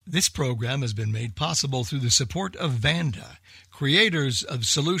This program has been made possible through the support of Vanda, creators of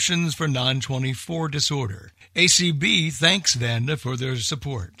solutions for non-24 disorder. ACB thanks Vanda for their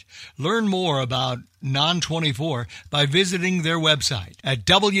support. Learn more about non-24 by visiting their website at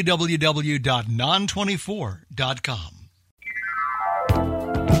www.non24.com.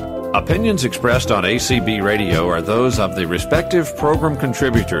 Opinions expressed on ACB Radio are those of the respective program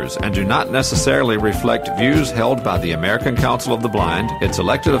contributors and do not necessarily reflect views held by the American Council of the Blind, its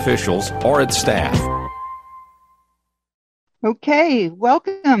elected officials, or its staff. Okay,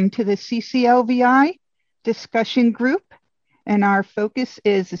 welcome to the CCLVI discussion group, and our focus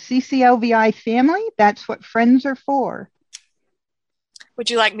is the CCLVI family. That's what friends are for. Would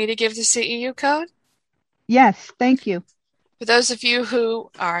you like me to give the CEU code? Yes, thank you. For those of you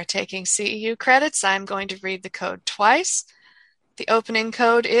who are taking CEU credits, I'm going to read the code twice. The opening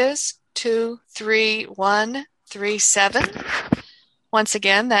code is 23137. Once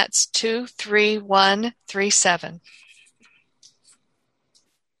again, that's 23137.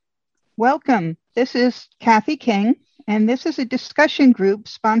 Welcome. This is Kathy King, and this is a discussion group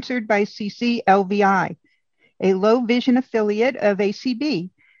sponsored by CCLVI, a low vision affiliate of ACB.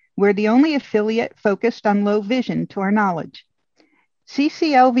 We're the only affiliate focused on low vision to our knowledge.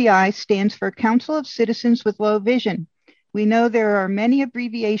 CCLVI stands for Council of Citizens with Low Vision. We know there are many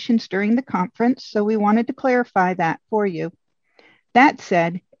abbreviations during the conference, so we wanted to clarify that for you. That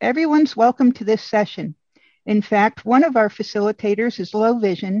said, everyone's welcome to this session. In fact, one of our facilitators is low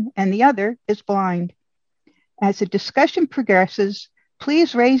vision and the other is blind. As the discussion progresses,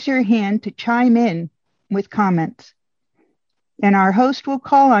 please raise your hand to chime in with comments, and our host will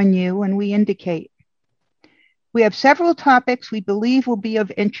call on you when we indicate. We have several topics we believe will be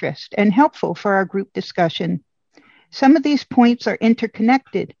of interest and helpful for our group discussion. Some of these points are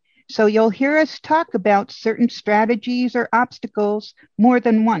interconnected, so you'll hear us talk about certain strategies or obstacles more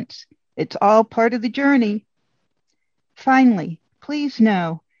than once. It's all part of the journey. Finally, please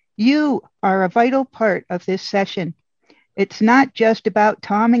know you are a vital part of this session. It's not just about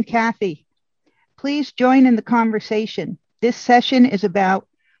Tom and Kathy. Please join in the conversation. This session is about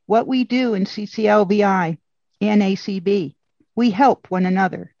what we do in CCLVI and ACB. We help one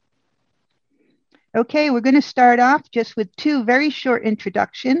another. Okay, we're going to start off just with two very short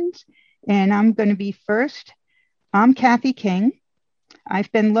introductions, and I'm going to be first. I'm Kathy King.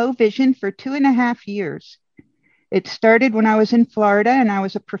 I've been low vision for 2.5 years. It started when I was in Florida, and I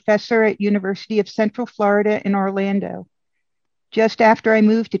was a professor at University of Central Florida in Orlando. Just after I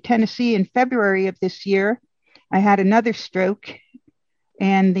moved to Tennessee in February of this year, I had another stroke,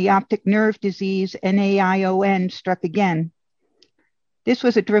 and the optic nerve disease, NAION, struck again. This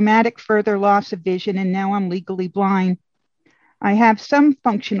was a dramatic further loss of vision, and now I'm legally blind. I have some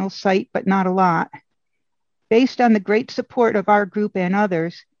functional sight, but not a lot. Based on the great support of our group and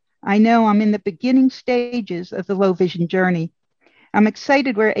others, I know I'm in the beginning stages of the low vision journey. I'm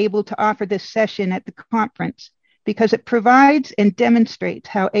excited we're able to offer this session at the conference because it provides and demonstrates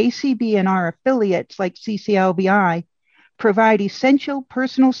how ACB and our affiliates like CCLVI provide essential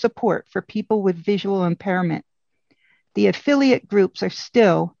personal support for people with visual impairment. The affiliate groups are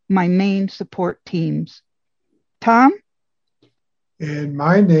still my main support teams. Tom? And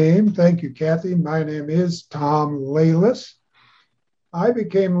my name, thank you, Kathy. My name is Tom Layless. I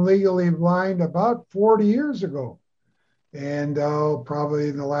became legally blind about 40 years ago. And probably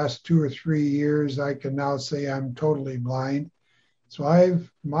in the last 2 or 3 years, I can now say I'm totally blind. So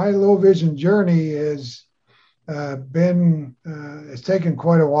my low vision journey is it's taken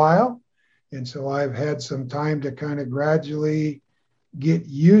quite a while. And so I've had some time to kind of gradually get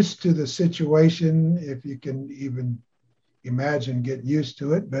used to the situation, if you can even imagine get used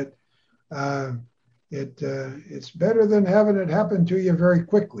to it. But it's better than having it happen to you very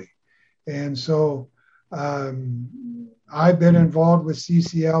quickly. And so I've been involved with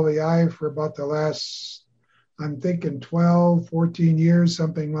CCLVI for about the last, I'm thinking 12, 14 years,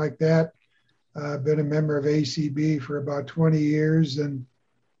 something like that. I've been a member of ACB for about 20 years, and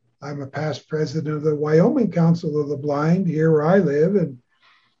I'm a past president of the Wyoming Council of the Blind here where I live,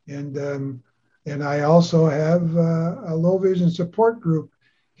 and I also have a low vision support group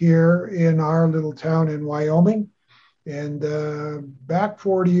here in our little town in Wyoming. And back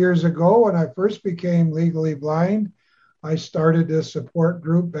 40 years ago, when I first became legally blind, I started a support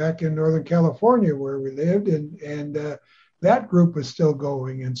group back in Northern California where we lived, and that group was still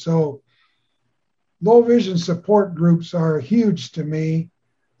going. And so low vision support groups are huge to me.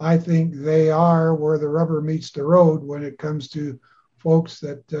 I think they are where the rubber meets the road when it comes to folks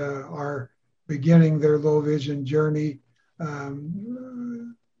that are beginning their low vision journey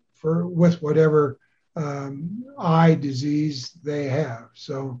with whatever eye disease they have.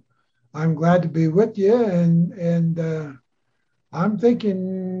 So I'm glad to be with you, and I'm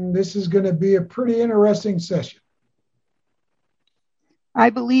thinking this is going to be a pretty interesting session. I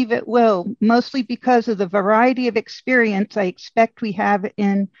believe it will, mostly because of the variety of experience I expect we have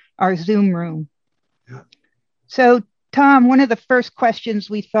in our Zoom room. Yeah. So, Tom, one of the first questions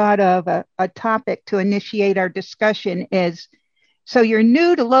we thought of, a topic to initiate our discussion is, so you're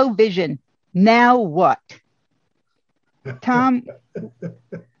new to low vision, now what? Tom,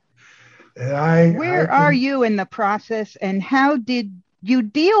 where are you in the process, and how did you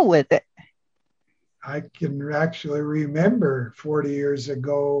deal with it? I can actually remember 40 years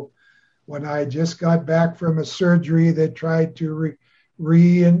ago when I just got back from a surgery that tried to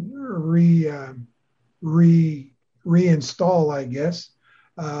reinstall, I guess,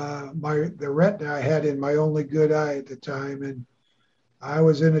 the retina I had in my only good eye at the time, and I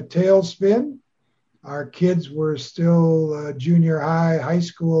was in a tailspin. Our kids were still junior high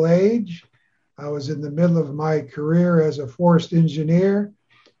school age. I was in the middle of my career as a forest engineer.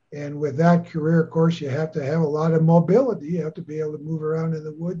 And with that career, of course, you have to have a lot of mobility. You have to be able to move around in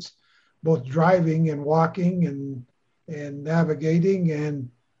the woods, both driving and walking and navigating.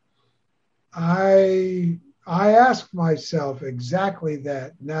 And I asked myself exactly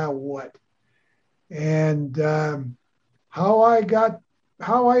that. Now what? And how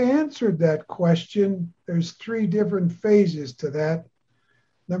I answered that question, there's three different phases to that.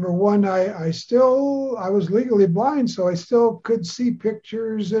 Number one, I was legally blind, so I still could see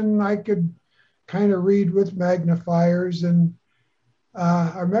pictures and I could kind of read with magnifiers. And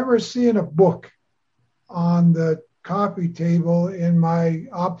I remember seeing a book on the coffee table in my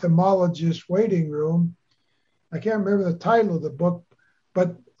ophthalmologist waiting room. I can't remember the title of the book,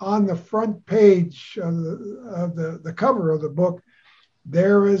 but on the front page of the cover of the book,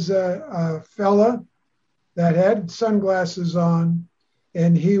 there is a fella that had sunglasses on,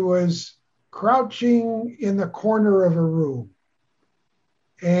 and he was crouching in the corner of a room.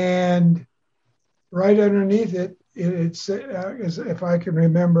 And right underneath it said, if I can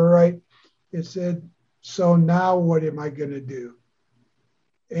remember right, it said, "So now what am I going to do?"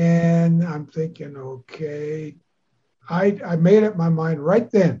 And I'm thinking, okay, I made up my mind right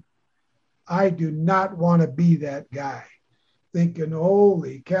then. I do not want to be that guy. Thinking,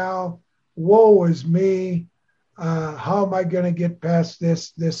 holy cow, woe is me. How am I going to get past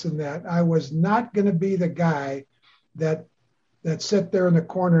this, and that? I was not going to be the guy that sat there in the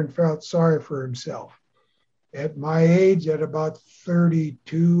corner and felt sorry for himself. At my age, at about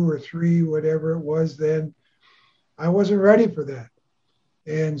 32 or 3, whatever it was then, I wasn't ready for that.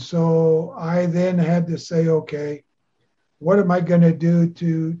 And so I then had to say, okay, what am I going to do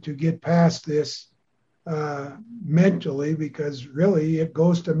to get past this mentally? Because really it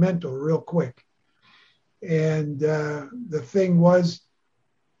goes to mental real quick. And the thing was,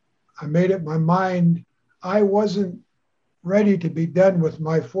 I made up my mind, I wasn't ready to be done with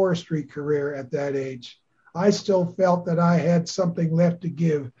my forestry career at that age. I still felt that I had something left to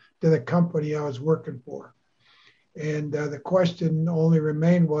give to the company I was working for. And the question only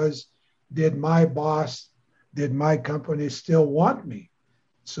remained was, did my boss, did my company still want me?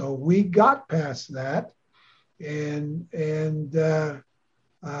 So we got past that. And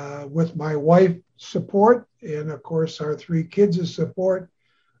with my wife's support and, of course, our 3 kids' support,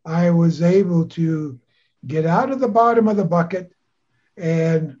 I was able to get out of the bottom of the bucket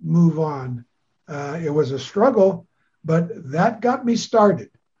and move on. It was a struggle, but that got me started.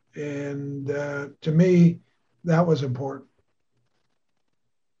 And to me, that was important.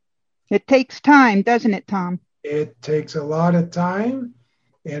 It takes time, doesn't it, Tom? It takes a lot of time.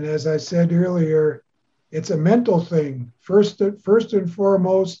 And as I said earlier, it's a mental thing. First and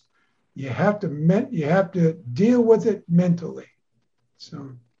foremost, you have to deal with it mentally.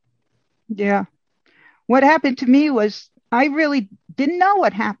 So, yeah. What happened to me was I really didn't know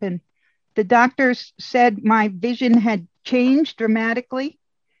what happened. The doctors said my vision had changed dramatically,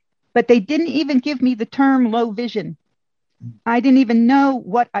 but they didn't even give me the term low vision. I didn't even know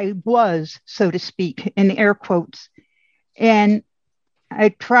what I was, so to speak, in air quotes. And I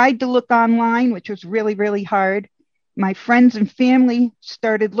tried to look online, which was really, really hard. My friends and family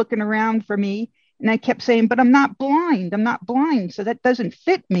started looking around for me, and I kept saying, but I'm not blind. I'm not blind. So that doesn't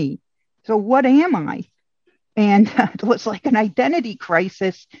fit me. So what am I? And it was like an identity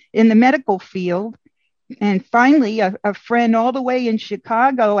crisis in the medical field. And finally, a friend all the way in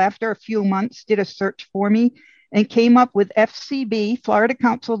Chicago, after a few months, did a search for me and came up with FCB, Florida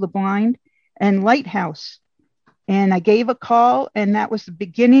Council of the Blind, and Lighthouse. And I gave a call, and that was the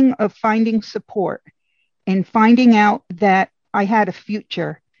beginning of finding support and finding out that I had a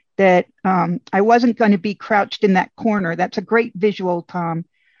future, that I wasn't going to be crouched in that corner. That's a great visual, Tom,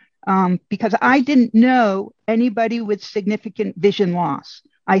 because I didn't know anybody with significant vision loss.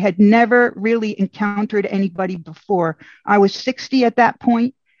 I had never really encountered anybody before. I was 60 at that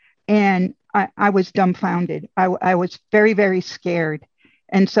point, and I was dumbfounded. I was very, very scared.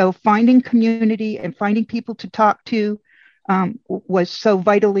 And so finding community and finding people to talk to was so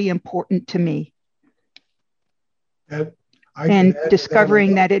vitally important to me. And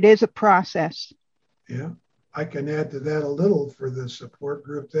discovering that it is a process. Yeah, I can add to that a little for the support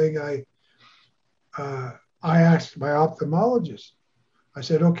group thing. I asked my ophthalmologist. I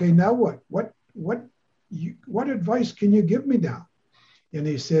said, "Okay, now what? What advice can you give me now?" And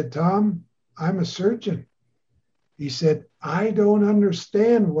he said, "Tom, I'm a surgeon." He said, "I don't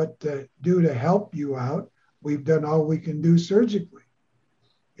understand what to do to help you out. We've done all we can do surgically."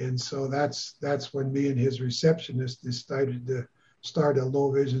 And so that's when me and his receptionist decided to start a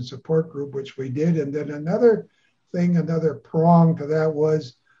low vision support group, which we did. And then another prong to that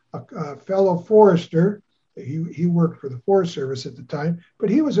was a fellow forester. He worked for the Forest Service at the time,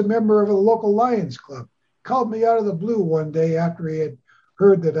 but he was a member of a local Lions Club. Called me out of the blue one day after he had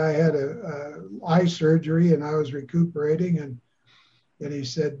heard that I had a eye surgery and I was recuperating, and he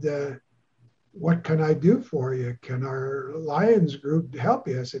said, "What can I do for you? Can our Lions group help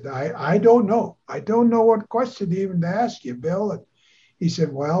you?" I said, I don't know. I don't know what question even to ask you, Bill. And he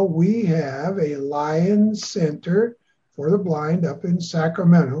said, "Well, we have a Lions Center for the Blind up in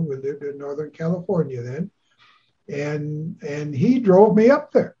Sacramento." We lived in Northern California then. And he drove me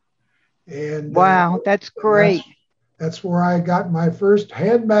up there. And wow, that's great. That's where I got my first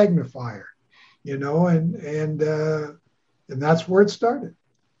hand magnifier, and that's where it started.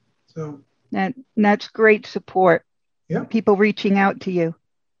 So that's great support. Yeah. People reaching out to you.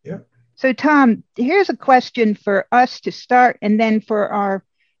 Yeah. So Tom, here's a question for us to start, and then for our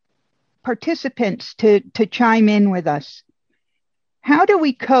participants to chime in with us. How do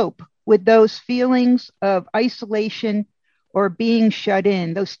we cope with those feelings of isolation or being shut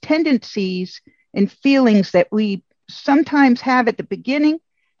in, those tendencies and feelings that we sometimes have at the beginning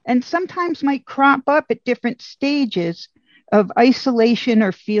and sometimes might crop up at different stages of isolation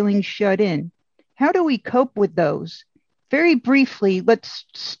or feeling shut in? How do we cope with those? Very briefly, let's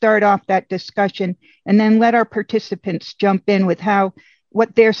start off that discussion and then let our participants jump in with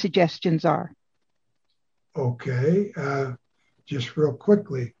what their suggestions are. Okay, just real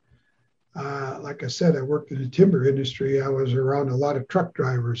quickly. Like I said, I worked in the timber industry. I was around a lot of truck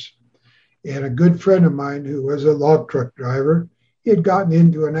drivers. And a good friend of mine who was a log truck driver, he had gotten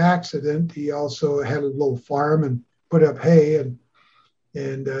into an accident. He also had a little farm and put up hay. And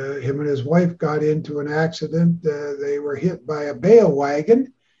him and his wife got into an accident. They were hit by a bale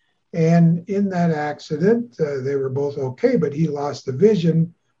wagon. And in that accident, they were both okay, but he lost the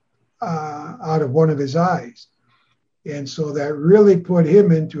vision out of one of his eyes. And so that really put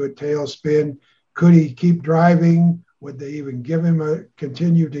him into a tailspin. Could he keep driving? Would they even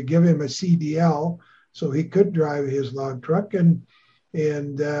continue to give him a CDL so he could drive his log truck? And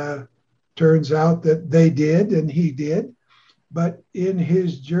turns out that they did, and he did. But in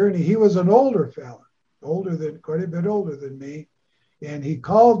his journey, he was an older fella, quite a bit older than me. And he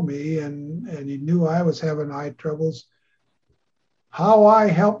called me, and he knew I was having eye troubles. How I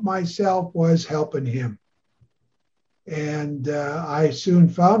helped myself was helping him. And I soon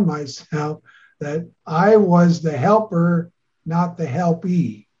found myself that I was the helper, not the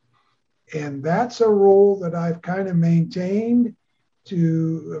helpee. And that's a role that I've kind of maintained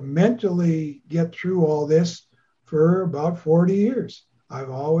to mentally get through all this for about 40 years.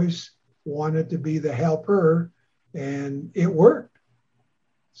 I've always wanted to be the helper, and it worked.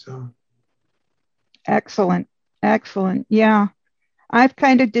 So. Excellent. Yeah. I've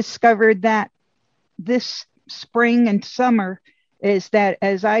kind of discovered that this spring and summer is that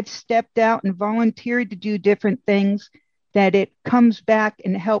as I've stepped out and volunteered to do different things, that it comes back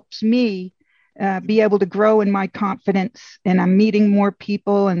and helps me be able to grow in my confidence, and I'm meeting more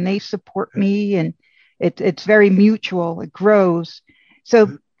people and they support me, and it's very mutual. It grows.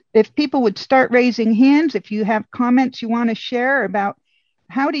 So if people would start raising hands, if you have comments you want to share about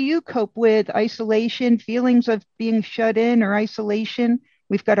how do you cope with isolation, feelings of being shut in or isolation.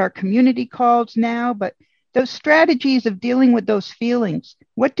 We've got our community calls now, but those strategies of dealing with those feelings,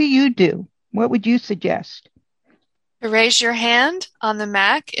 what do you do? What would you suggest? Raise your hand. On the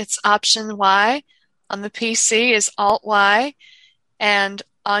Mac, it's Option Y. On the PC is Alt Y. And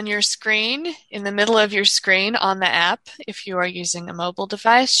on your screen, in the middle of your screen on the app, if you are using a mobile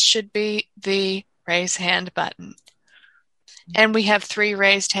device, should be the raise hand button. And we have 3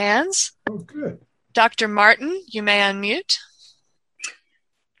 raised hands. Oh, good. Dr. Martin, you may unmute.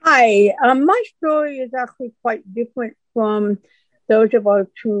 Hi, my story is actually quite different from those of our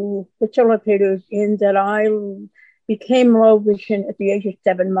two facilitators in that I became low vision at the age of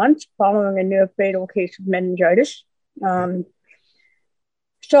 7 months following a near fatal case of meningitis.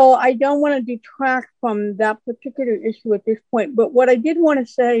 So I don't want to detract from that particular issue at this point. But what I did want to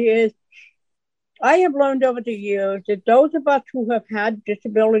say is I have learned over the years that those of us who have had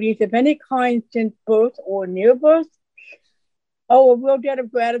disabilities of any kind since birth or near birth owe a real debt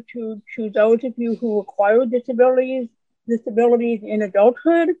of gratitude to those of you who acquire disabilities in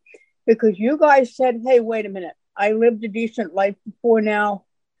adulthood, because you guys said, hey, wait a minute, I lived a decent life before now.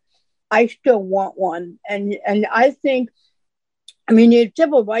 I still want one. And I think, the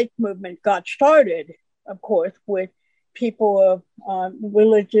civil rights movement got started, of course, with people of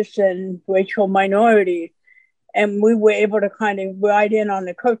religious and racial minorities. And we were able to kind of ride in on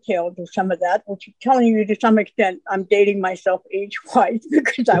the coattails of some of that, which is telling you to some extent I'm dating myself age-wise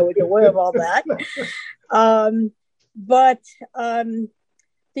because I was aware of all that. But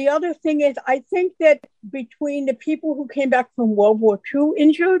the other thing is, I think that between the people who came back from World War II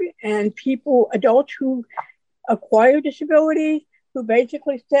injured and adults who acquired disabilities, who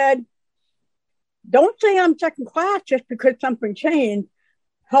basically said, don't say I'm second class just because something changed,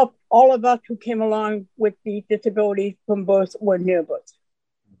 helped all of us who came along with these disabilities from birth or near birth.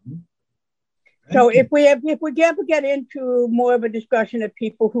 Mm-hmm. So if we ever get into more of a discussion of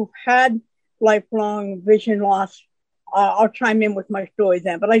people who've had lifelong vision loss, I'll chime in with my story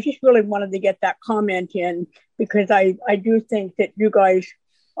then. But I just really wanted to get that comment in because I do think that you guys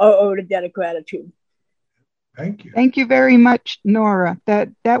are owed a debt of gratitude. Thank you. Thank you very much, Nora.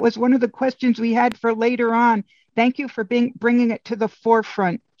 That was one of the questions we had for later on. Thank you for bringing it to the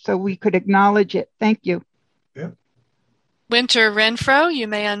forefront so we could acknowledge it. Thank you. Yeah. Winter Renfro, you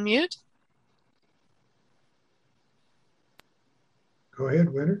may unmute. Go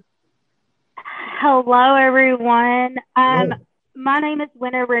ahead, Winter. Hello, everyone. Hello. My name is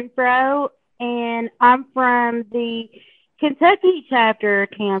Winter Renfro, and I'm from the Kentucky chapter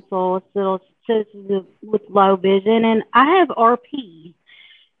Council of Citizens with Low Vision, and I have RP.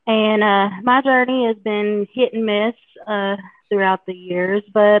 And my journey has been hit and miss throughout the years,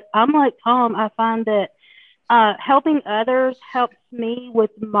 but I'm like Tom. I find that helping others helps me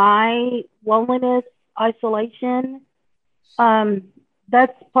with my loneliness, isolation.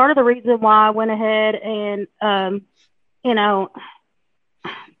 That's part of the reason why I went ahead and, what's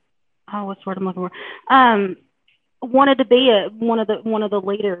the word I'm looking for? Wanted to be one of the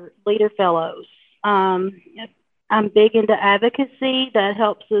leader fellows. I'm big into advocacy. That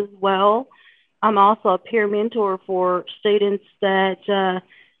helps as well. I'm also a peer mentor for students that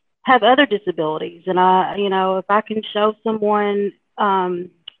have other disabilities. And if I can show someone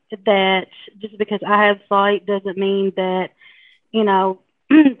that just because I have sight doesn't mean that,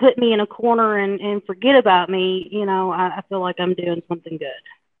 put me in a corner and forget about me, I feel like I'm doing something good.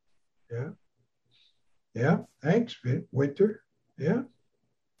 Yeah. Yeah. Thanks, Winter. Yeah.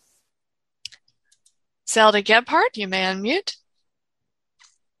 Zelda Gebhardt, you may unmute.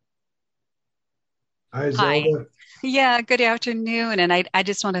 Hi, Zelda. Hi. Yeah, good afternoon. And I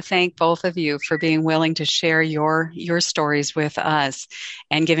just want to thank both of you for being willing to share your stories with us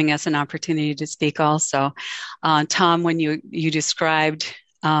and giving us an opportunity to speak also. Tom, when you described,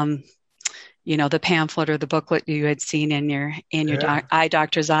 the pamphlet or the booklet you had seen in your eye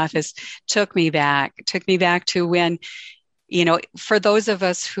doctor's office, took me back to when, for those of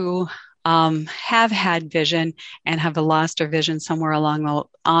us who have had vision and have lost our vision somewhere along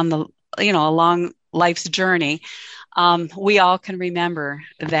life's journey, we all can remember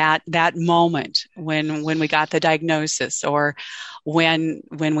that moment when we got the diagnosis or when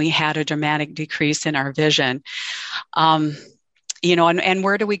we had a dramatic decrease in our vision. And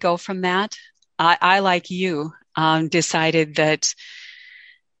where do we go from that? I like you, decided that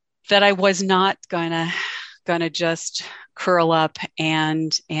I was not gonna just curl up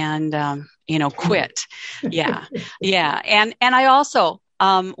and quit. Yeah. And I also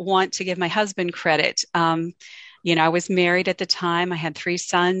want to give my husband credit. I was married at the time. I had 3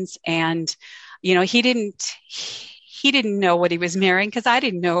 sons, and he didn't know what he was marrying, because I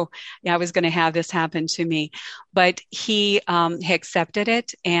didn't know I was going to have this happen to me. But he accepted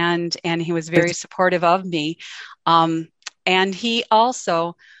it, and he was very supportive of me. And he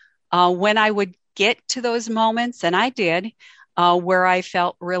also, when I would get to those moments, and I did, where I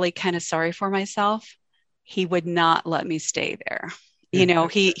felt really kind of sorry for myself, he would not let me stay there.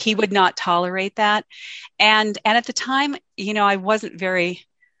 He would not tolerate that. And at the time, I wasn't very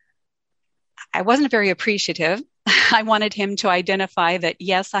appreciative. I wanted him to identify that,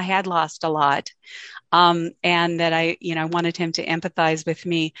 yes, I had lost a lot. and that I wanted him to empathize with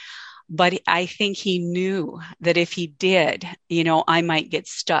me. But I think he knew that if he did, I might get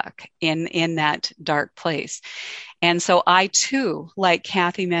stuck in that dark place. And so I too, like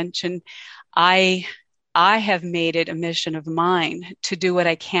Kathy mentioned, I have made it a mission of mine to do what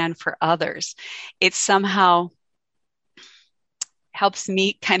I can for others. It somehow helps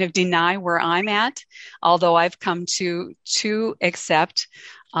me kind of deny where I'm at, although I've come to accept,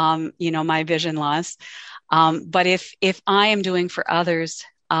 my vision loss. But if I am doing for others,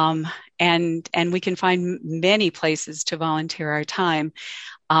 and we can find many places to volunteer our time,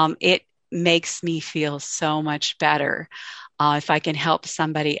 it makes me feel so much better if I can help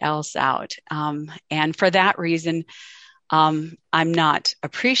somebody else out. And for that reason, I'm not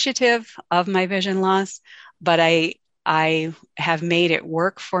appreciative of my vision loss, but I have made it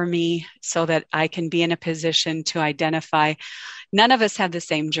work for me so that I can be in a position to identify. None of us have the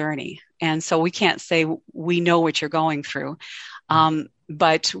same journey. And so we can't say we know what you're going through.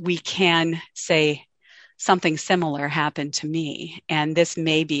 But we can say something similar happened to me, and this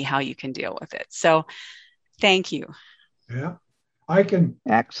may be how you can deal with it. So thank you. Yeah, I can.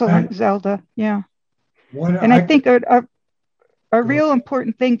 Excellent, Zelda. Yeah. I think a real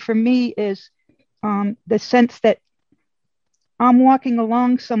important thing for me is the sense that I'm walking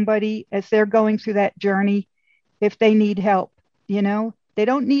along somebody as they're going through that journey. If they need help, they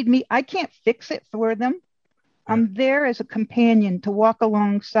don't need me. I can't fix it for them. I'm there as a companion to walk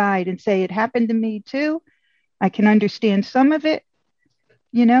alongside and say, it happened to me too. I can understand some of it.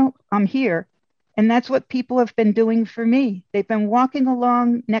 I'm here. And that's what people have been doing for me. They've been walking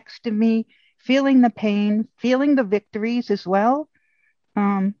along next to me, feeling the pain, feeling the victories as well.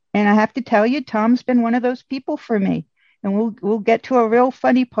 And I have to tell you, Tom's been one of those people for me. And we'll get to a real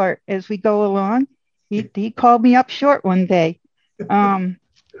funny part as we go along. He called me up short one day. But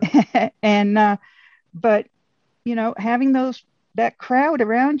having that crowd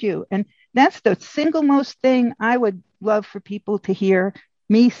around you. And that's the single most thing I would love for people to hear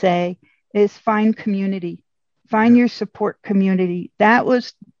me say is find community, find your support community. That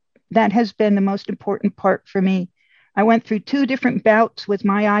has been the most important part for me. I went through 2 different bouts with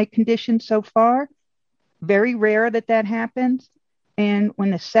my eye condition so far. Very rare that happens. And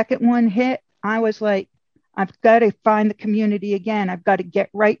when the second one hit, I was like, I've got to find the community again. I've got to get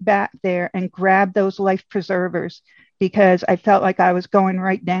right back there and grab those life preservers because I felt like I was going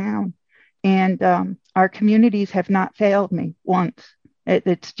right down. And our communities have not failed me once.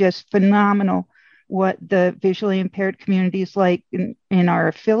 It's just phenomenal what the visually impaired communities like in our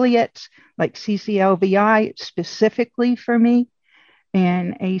affiliates, like CCLVI specifically for me,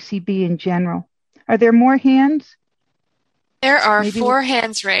 and ACB in general. Are there more hands? There are 4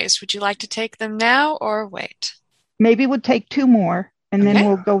 hands raised. Would you like to take them now or wait? Maybe we'll take 2 more, and then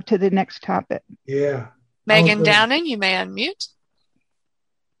we'll go to the next topic. Yeah. Megan Downing, you may unmute.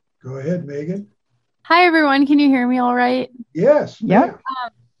 Go ahead, Megan. Hi, everyone. Can you hear me all right? Yes. Yeah.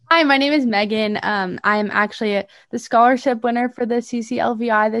 Hi, my name is Megan. I'm actually the scholarship winner for the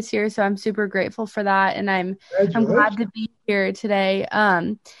CCLVI this year, so I'm super grateful for that, and I'm glad to be here today.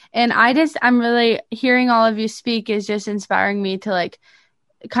 And I'm really hearing all of you speak is just inspiring me to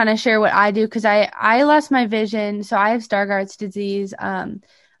kind of share what I do because I lost my vision, so I have Stargardt's disease.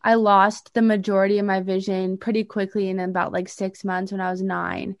 I lost the majority of my vision pretty quickly in about 6 months when I was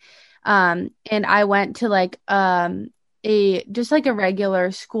 9, and I went to a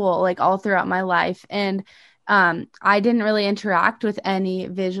regular school all throughout my life, and I didn't really interact with any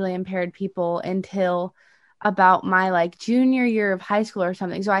visually impaired people until about my junior year of high school or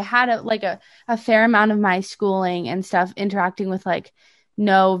something. So I had a fair amount of my schooling and stuff interacting with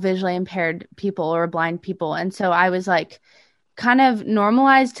no visually impaired people or blind people, and so I was kind of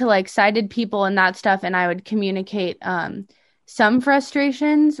normalized to sighted people and that stuff, and I would communicate some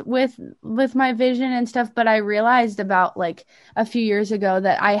frustrations with my vision and stuff, but I realized about a few years ago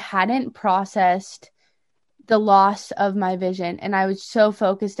that I hadn't processed the loss of my vision, and I was so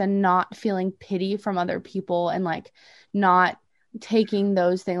focused on not feeling pity from other people and not taking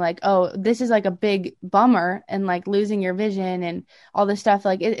those things oh, this is a big bummer, and losing your vision and all this stuff.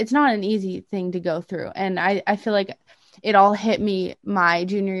 It's not an easy thing to go through, and I feel it all hit me my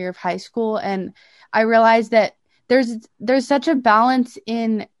junior year of high school, and I realized that there's such a balance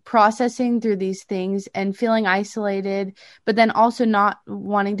in processing through these things and feeling isolated, but then also not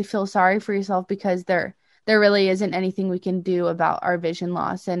wanting to feel sorry for yourself because there really isn't anything we can do about our vision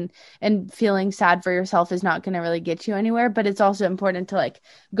loss, and feeling sad for yourself is not going to really get you anywhere. But it's also important to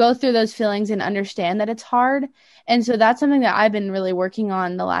go through those feelings and understand that it's hard. And so that's something that I've been really working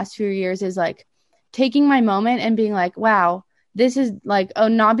on the last few years is taking my moment and being wow, this is like, oh,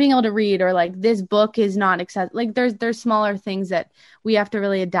 not being able to read, or like this book is not accessible. Like there's smaller things that we have to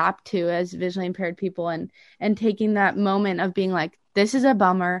really adapt to as visually impaired people, and taking that moment of being like, this is a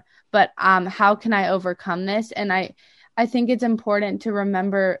bummer, but how can I overcome this? And I think it's important to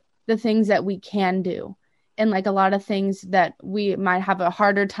remember the things that we can do. And like a lot of things that we might have a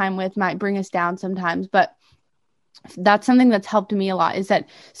harder time with might bring us down sometimes, but that's something that's helped me a lot. Is that,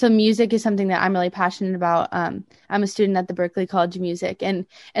 so music is something that I'm really passionate about. I'm a student at the Berklee College of Music, and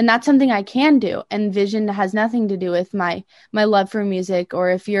that's something I can do. And vision has nothing to do with my love for music,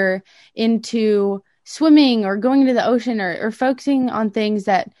 or if you're into swimming or going to the ocean, or focusing on things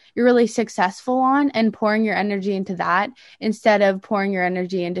that you're really successful on and pouring your energy into that instead of pouring your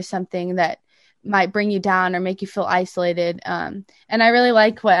energy into something that might bring you down or make you feel isolated. And I really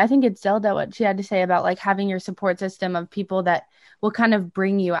like what she had to say about like having your support system of people that will kind of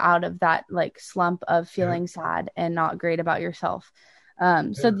bring you out of that like slump of feeling sad and not great about yourself.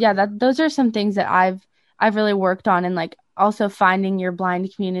 Those are some things that I've really worked on, and like also finding your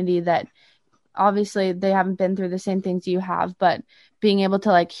blind community that obviously they haven't been through the same things you have, but being able to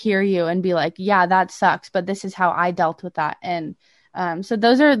like hear you and be like, yeah, that sucks, but this is how I dealt with that. And so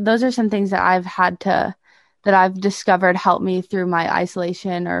those are some things that I've discovered help me through my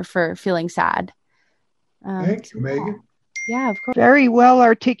isolation or for feeling sad. Thank you, Megan. Yeah, of course. Very well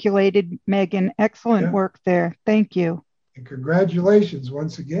articulated, Megan. Excellent work there. Thank you. And congratulations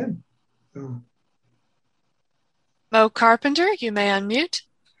once again. Mo Carpenter, you may unmute.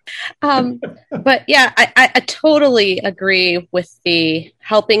 But yeah, I totally agree with the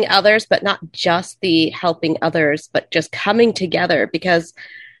helping others, but not just the helping others, but just coming together, because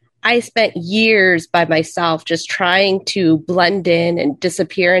I spent years by myself just trying to blend in and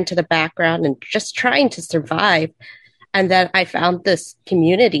disappear into the background and just trying to survive. And then I found this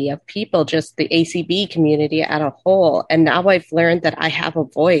community of people, just the ACB community as a whole. And now I've learned that I have a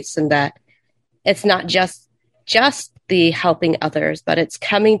voice, and that it's not just the helping others, but it's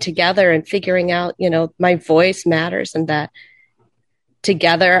coming together and figuring out, my voice matters, and that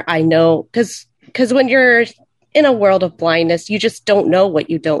together I know, because when you're in a world of blindness, you just don't know what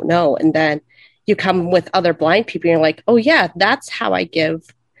you don't know. And then you come with other blind people and you're like, oh yeah, that's how I give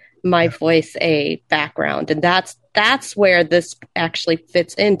my voice a background. And that's where this actually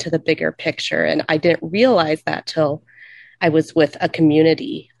fits into the bigger picture. And I didn't realize that till I was with a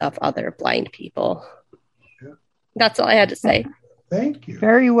community of other blind people. That's all I had to say. Thank you.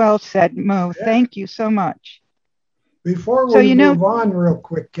 Very well said, Mo. Yeah. Thank you so much. Before we move on real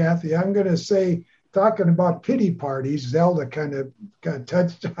quick, Kathy, I'm going to say, talking about pity parties, Zelda kind of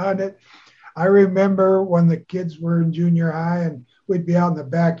touched on it. I remember when the kids were in junior high and we'd be out in the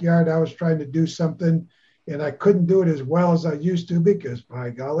backyard, I was trying to do something and I couldn't do it as well as I used to because, by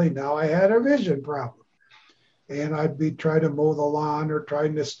golly, now I had a vision problem. And I'd be trying to mow the lawn or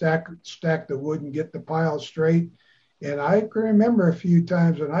trying to stack the wood and get the pile straight. And I can remember a few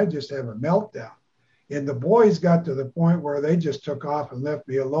times when I just have a meltdown. And the boys got to the point where they just took off and left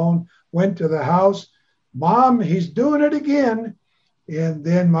me alone, went to the house. Mom, he's doing it again. And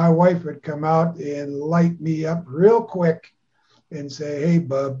then my wife would come out and light me up real quick and say, hey,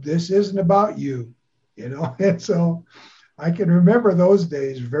 bub, this isn't about you. And so I can remember those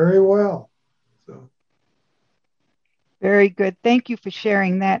days very well. So. Very good. Thank you for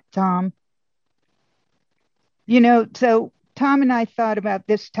sharing that, Tom. So Tom and I thought about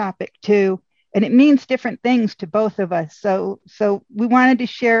this topic too, and it means different things to both of us. So we wanted to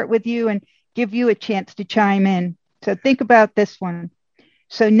share it with you and give you a chance to chime in. So think about this one.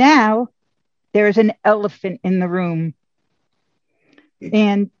 So now there's an elephant in the room.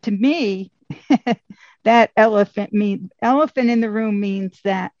 And to me, that elephant in the room means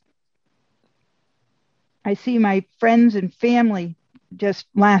that I see my friends and family just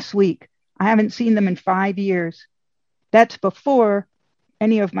last week. I haven't seen them in 5 years. That's before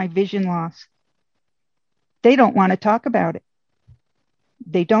any of my vision loss. They don't want to talk about it.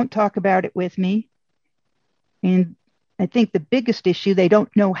 They don't talk about it with me. And I think the biggest issue, they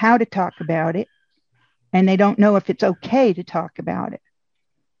don't know how to talk about it. And they don't know if it's okay to talk about it.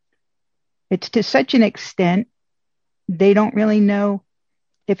 It's to such an extent, they don't really know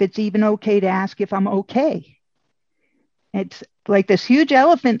if it's even okay to ask if I'm okay. It's like this huge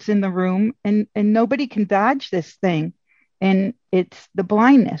elephant's in the room and nobody can dodge this thing. And it's the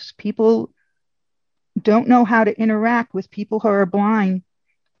blindness. People don't know how to interact with people who are blind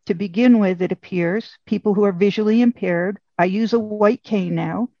to begin with, it appears. People who are visually impaired. I use a white cane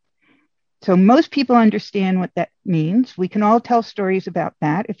now. So most people understand what that means. We can all tell stories about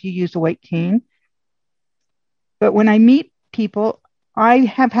that if you use a white cane. But when I meet people, I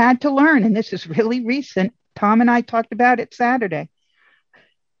have had to learn, and this is really recent, Tom and I talked about it Saturday.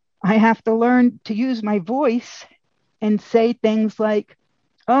 I have to learn to use my voice and say things like,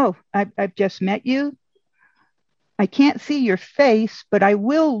 oh, I've just met you. I can't see your face, but I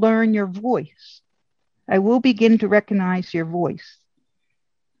will learn your voice. I will begin to recognize your voice.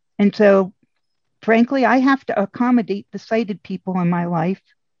 And so, frankly, I have to accommodate the sighted people in my life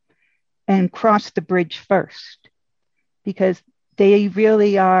and cross the bridge first, because they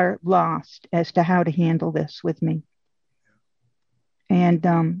really are lost as to how to handle this with me.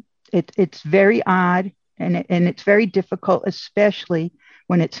 And it's very odd, and it's very difficult, especially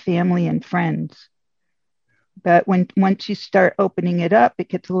when it's family and friends. But once you start opening it up, it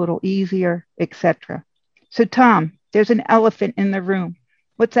gets a little easier, etc. So, Tom, there's an elephant in the room.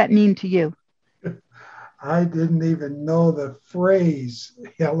 What's that mean to you? I didn't even know the phrase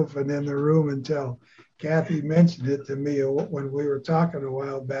elephant in the room until Kathy mentioned it to me when we were talking a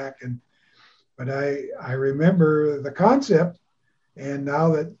while back. But I remember the concept, and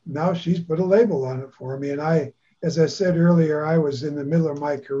now she's put a label on it for me. And as I said earlier, I was in the middle of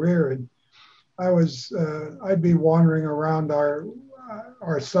my career, and I'd be wandering around our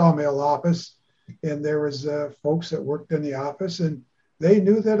sawmill office, and there was folks that worked in the office, and they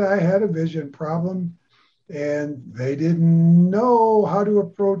knew that I had a vision problem, and they didn't know how to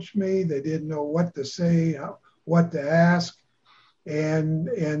approach me. They didn't know what to say, what to ask. And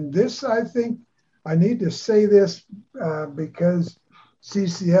this, I think I need to say this because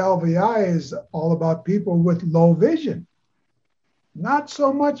CCLVI is all about people with low vision. Not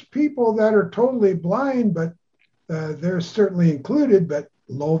so much people that are totally blind, but they're certainly included, but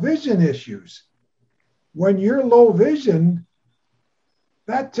low vision issues. When you're low vision,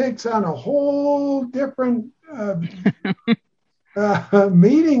 that takes on a whole different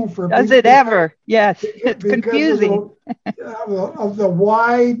meaning for people. Does it ever? Yes, it's confusing. of the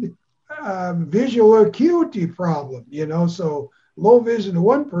wide visual acuity problem, so low vision to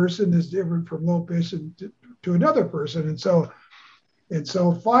one person is different from low vision to another person. And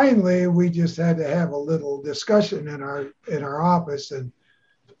so finally, we just had to have a little discussion in our office, and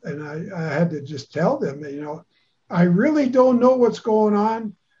I had to just tell them that, I really don't know what's going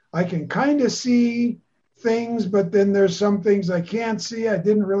on. I can kind of see things, but then there's some things I can't see. I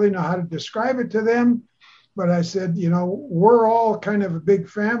didn't really know how to describe it to them, but I said, we're all kind of a big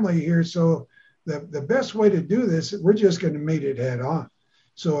family here, so the best way to do this, we're just going to meet it head on.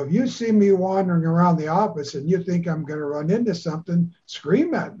 So if you see me wandering around the office and you think I'm going to run into something,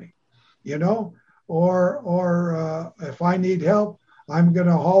 scream at me, or if I need help, I'm going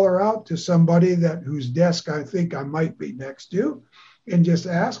to holler out to somebody whose desk I think I might be next to and just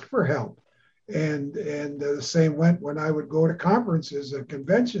ask for help. And the same went when I would go to conferences and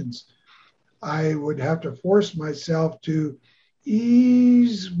conventions. I would have to force myself to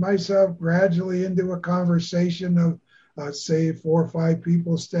ease myself gradually into a conversation of say 4 or 5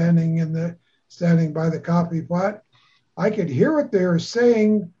 people standing by the coffee pot. I could hear what they were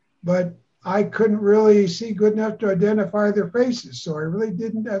saying, but I couldn't really see good enough to identify their faces. So I really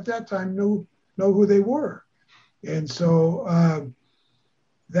didn't at that time know who they were. And so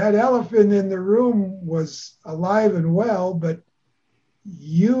that elephant in the room was alive and well, but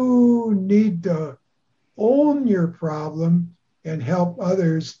you need to own your problem and help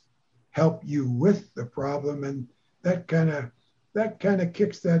others help you with the problem. And that kind of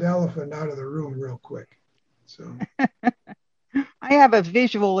kicks that elephant out of the room real quick. So I have a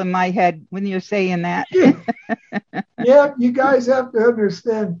visual in my head when you're saying that. Yeah, you guys have to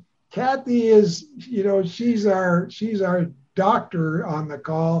understand. Kathy is, she's our doctor on the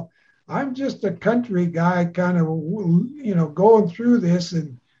call. I'm just a country guy, kind of, going through this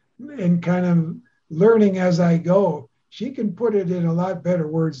and kind of learning as I go. She can put it in a lot better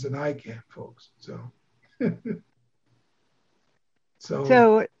words than I can, folks.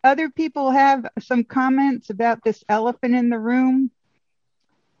 So other people have some comments about this elephant in the room?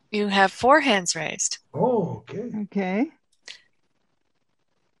 You have 4 hands raised. Oh, okay. Okay.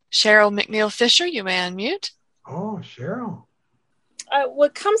 Cheryl McNeil Fisher, you may unmute. Oh, Cheryl.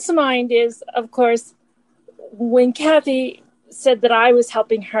 What comes to mind is, of course, when Kathy said that I was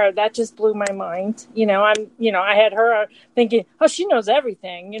helping her, that just blew my mind. I had her thinking, oh, she knows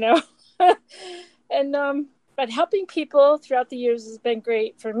everything, and, but helping people throughout the years has been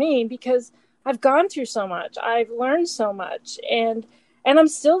great for me because I've gone through so much. I've learned so much, and I'm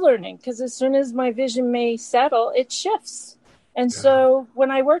still learning because as soon as my vision may settle, it shifts. And so when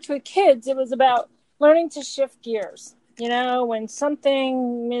I worked with kids, it was about learning to shift gears. When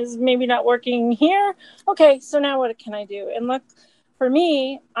something is maybe not working here, okay, so now what can I do? And look, for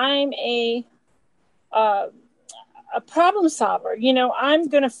me, I'm a problem solver. You know, I'm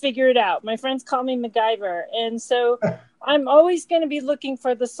going to figure it out. My friends call me MacGyver. And so I'm always going to be looking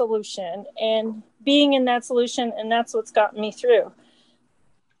for the solution and being in that solution. And that's what's gotten me through.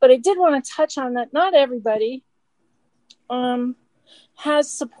 But I did want to touch on that. Not everybody has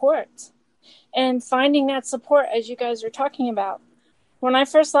support, and finding that support, as you guys are talking about. When I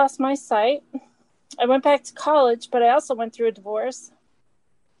first lost my sight, I went back to college, but I also went through a divorce.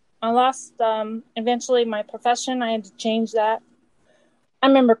 I lost, eventually, my profession. I had to change that. I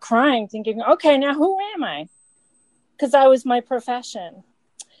remember crying, thinking, okay, now who am I? Because I was my profession.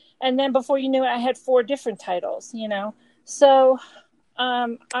 And then before you knew it, I had 4 different titles, you know. So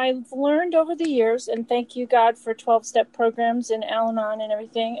I've learned over the years, and thank you, God, for 12-step programs and Al-Anon and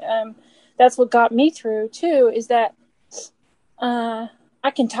everything. That's what got me through, too, is that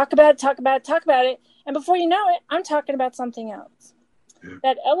I can talk about it. And before you know it, I'm talking about something else. Yeah.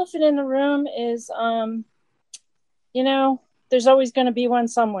 That elephant in the room is, you know, there's always going to be one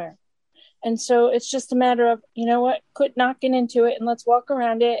somewhere. And so it's just a matter of, you know what, quit knocking into it and let's walk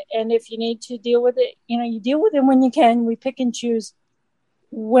around it. And if you need to deal with it, you know, you deal with it when you can. We pick and choose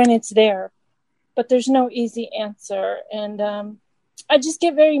when it's there. But there's no easy answer. And I just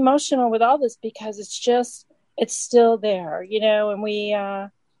get very emotional with all this because it's still there, you know, and we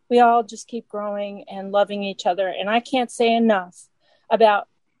all just keep growing and loving each other. And I can't say enough about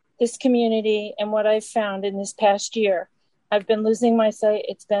this community and what I've found in this past year. I've been losing my sight.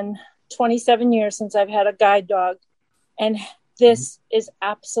 It's been 27 years since I've had a guide dog. And this is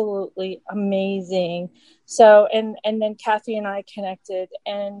absolutely amazing. So, and then Kathy and I connected,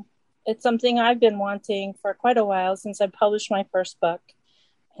 and it's something I've been wanting for quite a while since I published my first book.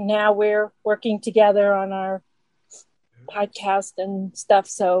 And now we're working together on our podcast and stuff.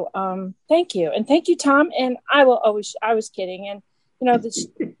 So thank you. And thank you, Tom. And I was kidding. And, you know,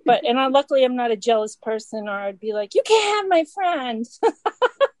 luckily I'm not a jealous person, or I'd be like, you can't have my friend.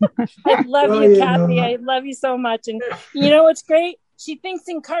 I love you, Kathy. I love you so much. And you know what's great? She thinks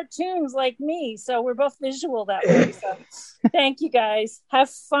in cartoons like me. So we're both visual that way. So thank you, guys.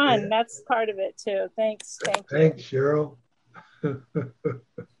 Have fun. Yeah. That's part of it too. Thanks. Thanks, Cheryl.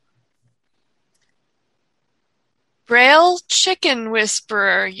 Braille Chicken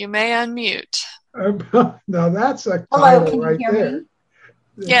Whisperer, you may unmute. Now that's a title. Hello, can you hear me?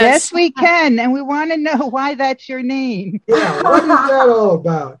 Yes, we can, and we want to know why that's your name. Yeah, what is that all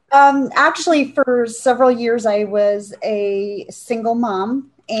about? Actually, for several years, I was a single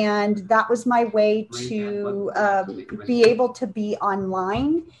mom, and that was my way to be able to be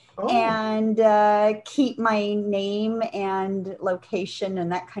online and keep my name and location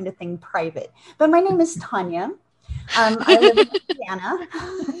and that kind of thing private. But my name is Tanya. I live in Indiana.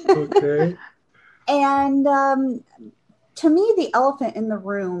 Okay. And to me, the elephant in the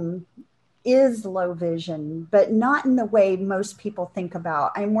room is low vision, but not in the way most people think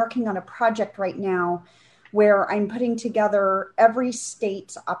about. I'm working on a project right now where I'm putting together every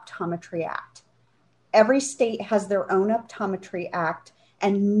state's optometry act. Every state has their own optometry act,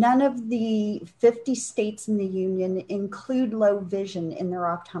 and none of the 50 states in the union include low vision in their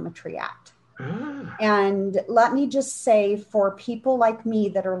optometry act. And let me just say, for people like me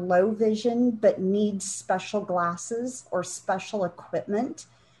that are low vision but need special glasses or special equipment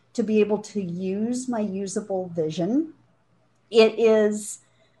to be able to use my usable vision, it is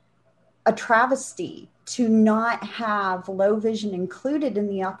a travesty to not have low vision included in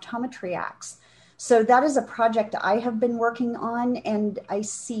the optometry acts. So that is a project I have been working on, and I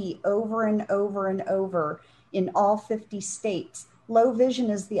see over and over and over in all 50 states. Low vision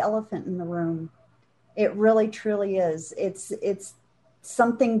is the elephant in the room. It really, truly is. It's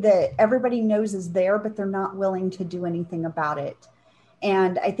something that everybody knows is there, but they're not willing to do anything about it.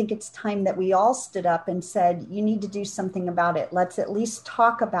 And I think it's time that we all stood up and said, you need to do something about it. Let's at least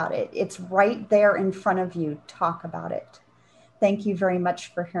talk about it. It's right there in front of you. Talk about it. Thank you very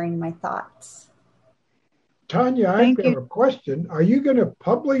much for hearing my thoughts. Tanya, I have a question. Are you going to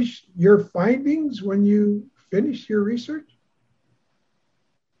publish your findings when you finish your research?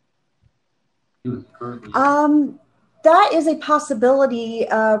 That is a possibility.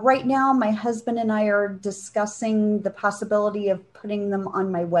 Right now, my husband and I are discussing the possibility of putting them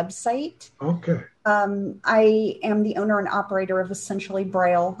on my website. Okay. I am the owner and operator of Essentially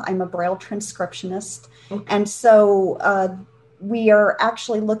Braille. I'm a Braille transcriptionist. Okay. And so we are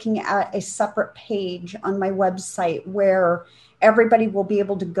actually looking at a separate page on my website where everybody will be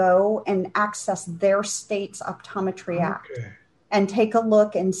able to go and access their state's optometry act. And take a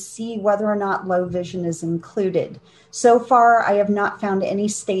look and see whether or not low vision is included. So far, I have not found any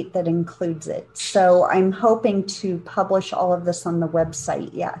state that includes it. So I'm hoping to publish all of this on the website,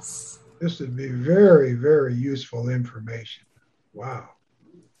 yes. This would be very, very useful information. Wow.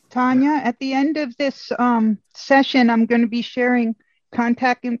 Tanya, at the end of this session, I'm going to be sharing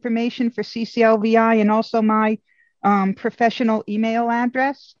contact information for CCLVI and also my professional email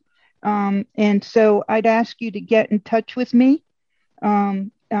address. And so I'd ask you to get in touch with me.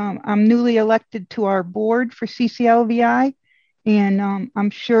 I'm newly elected to our board for CCLVI, and I'm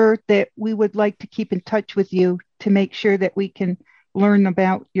sure that we would like to keep in touch with you to make sure that we can learn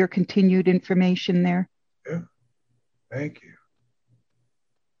about your continued information there. Yeah. Thank you.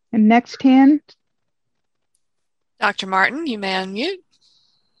 And next hand. Dr. Martin, you may unmute.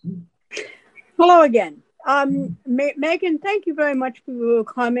 Hello again. Megan, thank you very much for your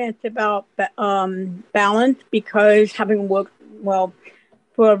comments about balance, because having worked, well,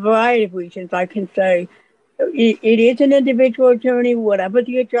 for a variety of reasons, I can say it is an individual journey, whatever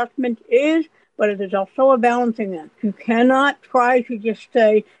the adjustment is, but it is also a balancing act. You cannot try to just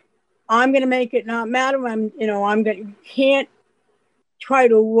say, I'm going to make it not matter. You can't try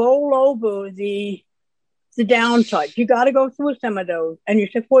to roll over the downside. You got to go through some of those, and your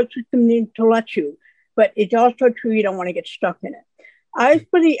support system needs to let you. But it's also true you don't want to get stuck in it. As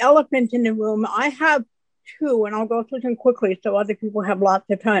for the elephant in the room, I have two, and I'll go through them quickly so other people have lots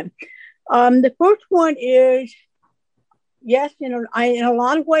of time. The first one is, yes, in a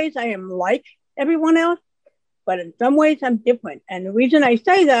lot of ways I am like everyone else, but in some ways I'm different. And the reason I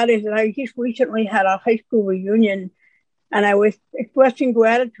say that is that I just recently had a high school reunion, and I was expressing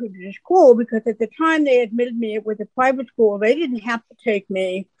gratitude to the school because at the time they admitted me, it was a private school. They didn't have to take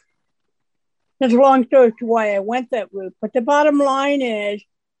me. There's a long story as to why I went that route. But the bottom line is,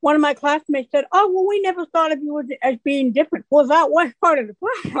 one of my classmates said, oh, well, we never thought of you as being different. Well, that was part of the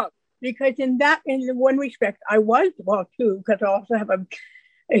problem. Because in one respect, I was, well, too, because I also have a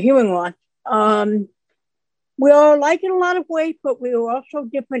hearing loss. We are alike in a lot of ways, but we are also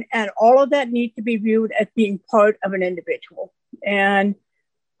different. And all of that needs to be viewed as being part of an individual. And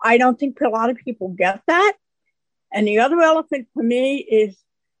I don't think a lot of people get that. And the other elephant for me is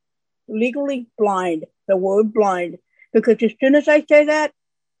legally blind, the word blind. Because as soon as I say that,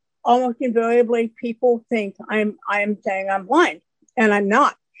 almost invariably people think I am saying I'm blind, and I'm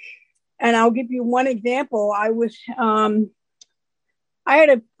not. And I'll give you one example. I had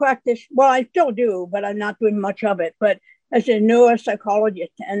a practice, well, I still do, but I'm not doing much of it, but as a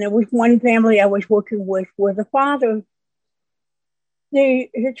neuropsychologist. And there was one family I was working with where the father,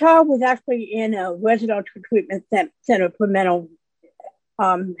 the child was actually in a residential treatment center for mental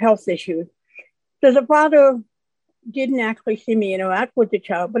health issues. So the father didn't actually see me interact with the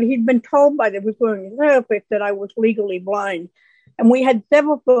child, but he'd been told by the referring therapist that I was legally blind. And we had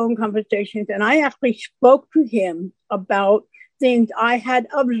several phone conversations, and I actually spoke to him about things I had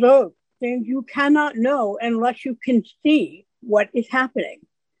observed, things you cannot know unless you can see what is happening.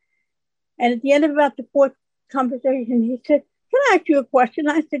 And at the end of about the fourth conversation, he said, can I ask you a question?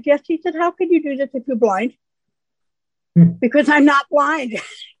 I said, yes. He said, how can you do this if you're blind? Because I'm not blind.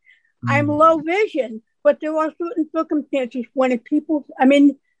 I'm low vision, but there are certain circumstances when it's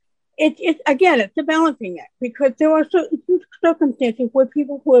a balancing act, because there are certain circumstances where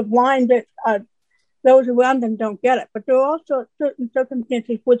people who are blind, that those around them don't get it. But there are also certain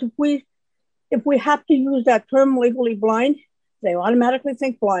circumstances where if we have to use that term legally blind, they automatically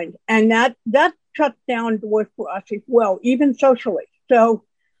think blind. And that shuts down doors for us as well, even socially. So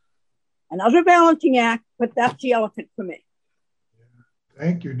another balancing act, but that's the elephant for me.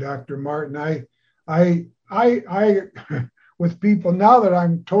 Thank you, Dr. Martin. I with people now that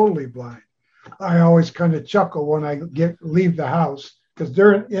I'm totally blind, I always kind of chuckle when I leave the house, because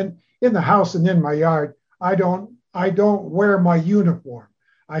they're in the house and in my yard. I don't wear my uniform.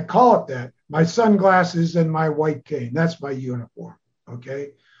 I call it that. My sunglasses and my white cane. That's my uniform.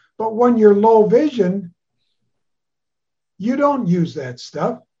 Okay. But when you're low vision, you don't use that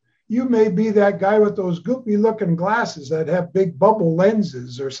stuff. You may be that guy with those goopy looking glasses that have big bubble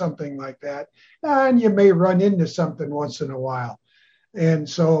lenses or something like that. And you may run into something once in a while. And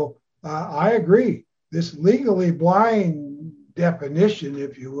so I agree. This legally blind definition,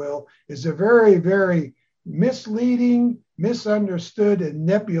 if you will, is a very, very misleading, misunderstood, and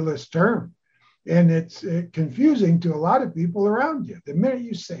nebulous term. And it's confusing to a lot of people around you the minute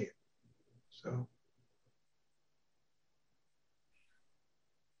you say it. So.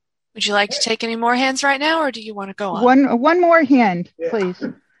 Would you like to take any more hands right now, or do you want to go on? One more hand, please.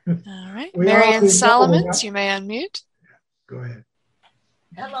 All right. Marianne Solomons, you may unmute. Go ahead.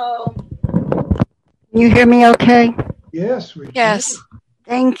 Hello. Can you hear me okay? Yes, we Yes. can.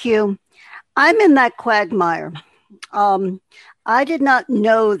 Thank you. I'm in that quagmire. I did not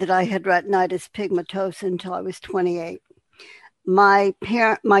know that I had retinitis pigmentosa until I was 28. My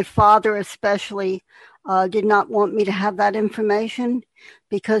father especially, did not want me to have that information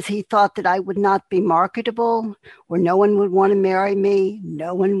because he thought that I would not be marketable, or no one would want to marry me,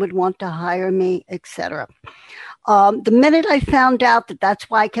 no one would want to hire me, etc. The minute I found out that that's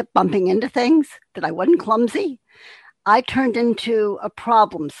why I kept bumping into things, that I wasn't clumsy, I turned into a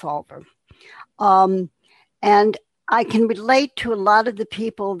problem solver. And I can relate to a lot of the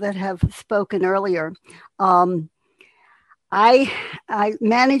people that have spoken earlier. I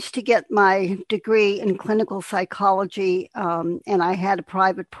managed to get my degree in clinical psychology, and I had a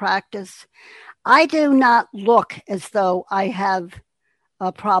private practice. I do not look as though I have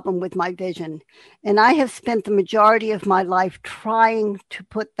a problem with my vision, and I have spent the majority of my life trying to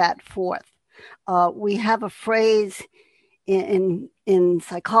put that forth. We have a phrase in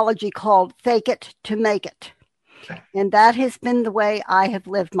psychology called "fake it to make it," and that has been the way I have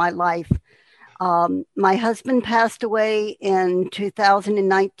lived my life. My husband passed away in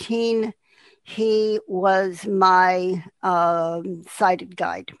 2019. He was my sighted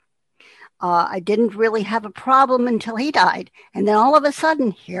guide. I didn't really have a problem until he died. And then all of a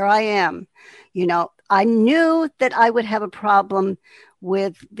sudden, here I am. You know, I knew that I would have a problem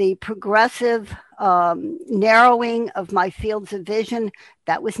with the progressive narrowing of my fields of vision.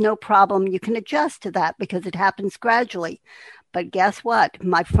 That was no problem. You can adjust to that because it happens gradually. But guess what?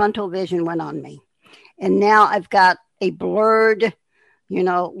 My frontal vision went on me. And now I've got a blurred,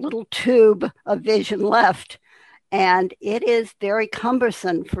 little tube of vision left. And it is very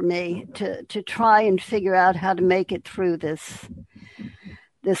cumbersome for me to try and figure out how to make it through this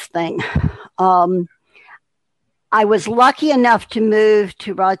thing. I was lucky enough to move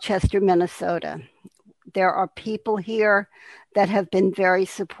to Rochester, Minnesota. There are people here that have been very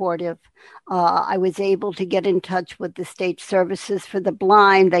supportive. I was able to get in touch with the State Services for the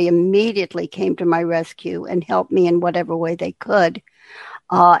Blind. They immediately came to my rescue and helped me in whatever way they could.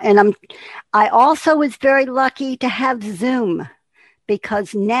 And I also was very lucky to have Zoom,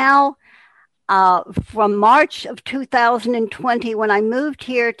 because now, from March of 2020, when I moved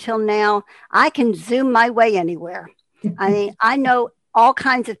here till now, I can Zoom my way anywhere. I mean, I know all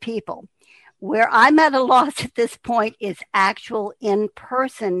kinds of people. Where I'm at a loss at this point is actual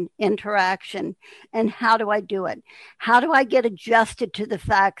in-person interaction. And how do I do it? How do I get adjusted to the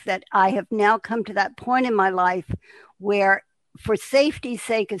fact that I have now come to that point in my life where, for safety's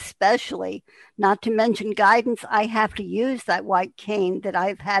sake especially, not to mention guidance, I have to use that white cane that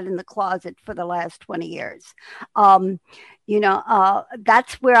I've had in the closet for the last 20 years.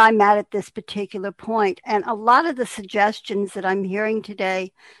 That's where I'm at this particular point. And a lot of the suggestions that I'm hearing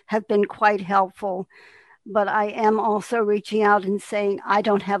today have been quite helpful. But I am also reaching out and saying I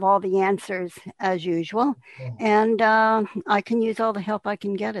don't have all the answers as usual. And I can use all the help I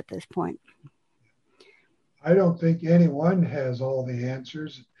can get at this point. I don't think anyone has all the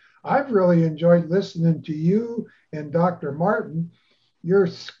answers. I've really enjoyed listening to you and Dr. Martin. You're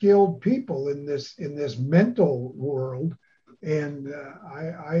skilled people in this mental world. And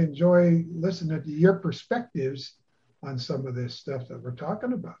I enjoy listening to your perspectives on some of this stuff that we're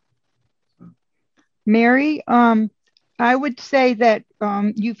talking about. Mary, I would say that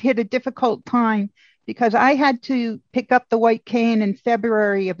you've hit a difficult time, because I had to pick up the white cane in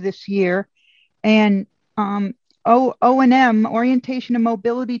February of this year. And O&M, Orientation and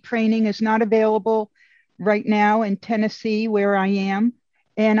Mobility Training, is not available right now in Tennessee, where I am.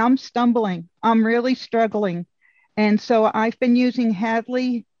 And I'm stumbling. I'm really struggling. And so I've been using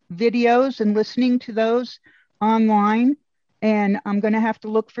Hadley videos and listening to those online. And I'm going to have to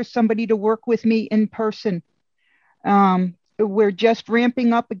look for somebody to work with me in person. We're just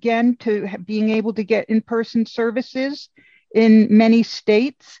ramping up again to being able to get in-person services in many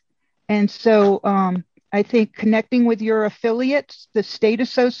states. And so I think connecting with your affiliates, the state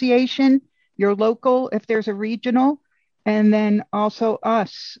association, your local, if there's a regional, and then also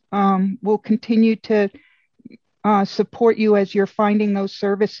us, will continue to support you as you're finding those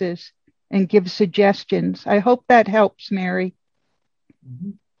services and give suggestions. I hope that helps, Mary.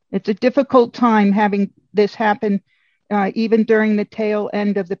 Mm-hmm. It's a difficult time having this happen, even during the tail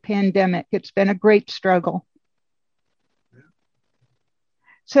end of the pandemic. It's been a great struggle.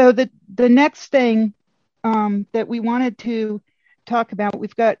 So the next thing that we wanted to talk about,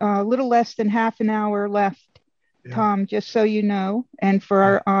 we've got a little less than half an hour left, Tom, just so you know, and for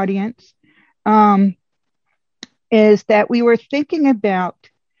our audience, is that we were thinking about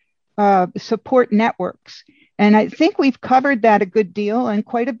support networks. And I think we've covered that a good deal, and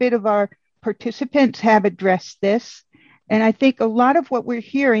quite a bit of our participants have addressed this. And I think a lot of what we're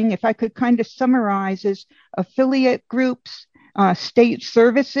hearing, if I could kind of summarize, is affiliate groups, state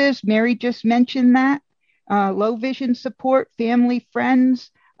services. Mary just mentioned that. low vision support, family, friends,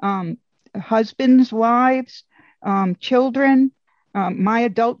 husbands, wives, children. My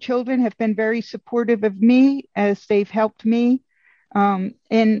adult children have been very supportive of me as they've helped me.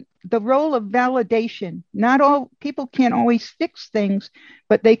 And the role of validation. Not all people can't always fix things,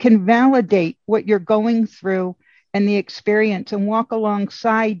 but they can validate what you're going through and the experience and walk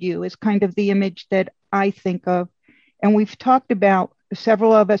alongside you is kind of the image that I think of. And we've talked about,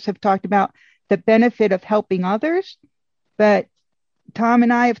 several of us have talked about the benefit of helping others, but Tom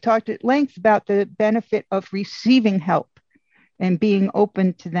and I have talked at length about the benefit of receiving help and being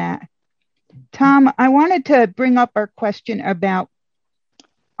open to that. Tom, I wanted to bring up our question about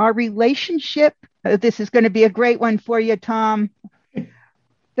our relationship. This is going to be a great one for you, Tom.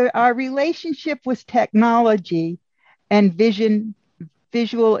 Our relationship with technology and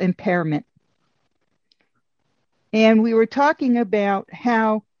visual impairment. And we were talking about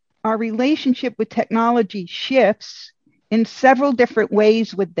how our relationship with technology shifts in several different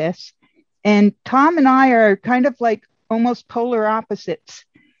ways with this. And Tom and I are kind of like almost polar opposites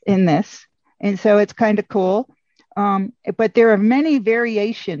in this. And so it's kind of cool. But there are many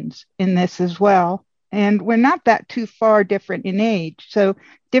variations in this as well. And we're not that too far different in age. So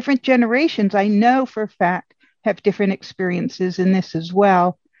different generations, I know for a fact, have different experiences in this as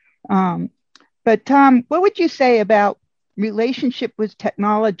well. But Tom, what would you say about relationship with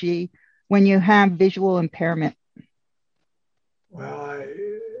technology when you have visual impairment? Well,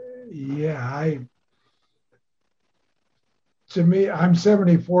 to me, I'm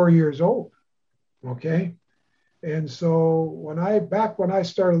 74 years old. Okay. And so back when I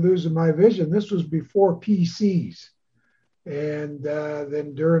started losing my vision, this was before PCs. And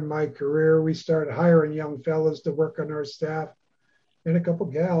then during my career, we started hiring young fellas to work on our staff and a couple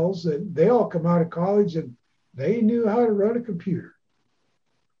gals, and they all come out of college and they knew how to run a computer.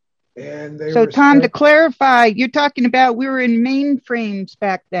 And so Tom, to clarify, you're talking about we were in mainframes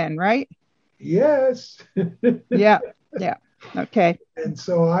back then, right? Yes. Yeah. Okay. And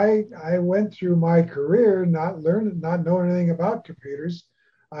so I went through my career not knowing anything about computers.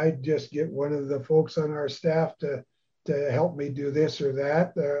 I'd just get one of the folks on our staff to help me do this or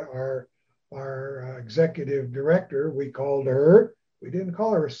that. Our executive director, we called her. We didn't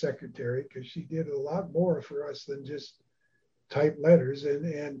call her a secretary because she did a lot more for us than just type letters.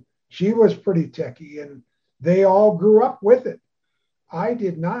 And she was pretty techie, and they all grew up with it. I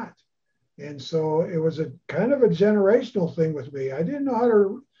did not. And so it was a kind of a generational thing with me. I didn't know how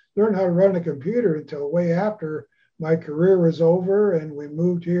to learn how to run a computer until way after my career was over, and we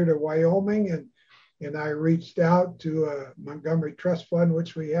moved here to Wyoming, and I reached out to a Montgomery Trust Fund,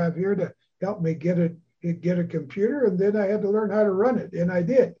 which we have here, to help me get a computer, and then I had to learn how to run it, and I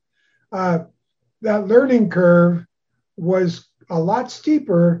did. That learning curve was a lot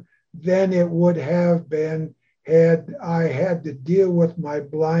steeper than it would have been had I had to deal with my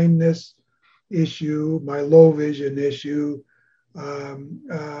blindness issue, my low vision issue.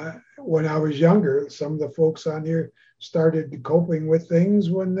 When I was younger, some of the folks on here started coping with things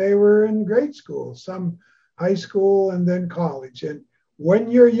when they were in grade school, some high school, and then college. And when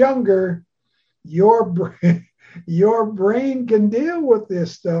you're younger, your brain can deal with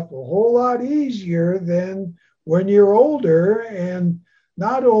this stuff a whole lot easier than when you're older, and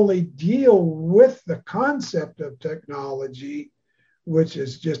not only deal with the concept of technology, which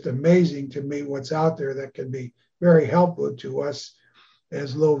is just amazing to me what's out there that can be very helpful to us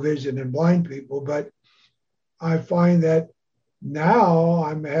as low vision and blind people. But I find that now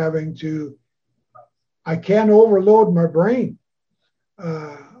I can't overload my brain.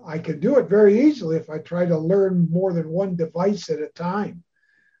 I can do it very easily if I try to learn more than one device at a time,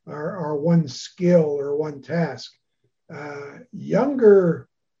 or one skill or one task. Younger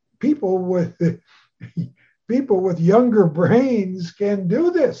people with younger brains can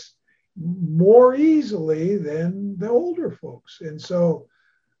do this more easily than the older folks. And so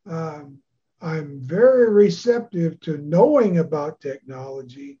I'm very receptive to knowing about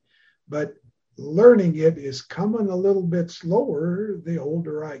technology, but learning it is coming a little bit slower the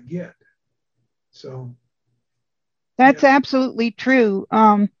older I get. So that's absolutely true.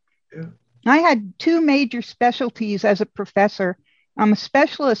 I had two major specialties as a professor. I'm a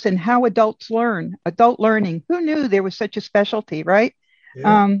specialist in how adults learn, adult learning. Who knew there was such a specialty, right?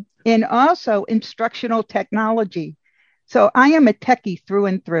 Yeah. And also instructional technology. So I am a techie through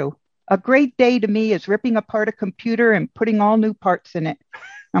and through. A great day to me is ripping apart a computer and putting all new parts in it.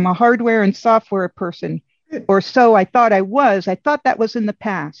 I'm a hardware and software person, or so I thought I was. I thought that was in the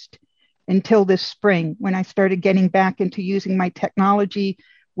past until this spring when I started getting back into using my technology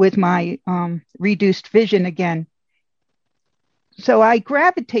with my reduced vision again. So I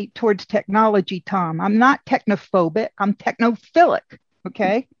gravitate towards technology, Tom. I'm not technophobic. I'm technophilic.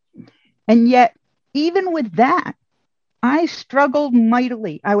 Okay. And yet, even with that, I struggled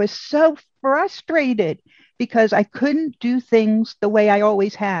mightily. I was so frustrated because I couldn't do things the way I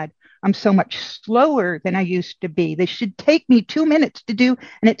always had. I'm so much slower than I used to be. This should take me 2 minutes to do,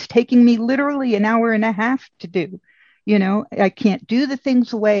 and it's taking me literally an hour and a half to do. You know, I can't do the things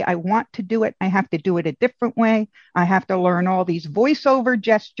the way I want to do it. I have to do it a different way. I have to learn all these voiceover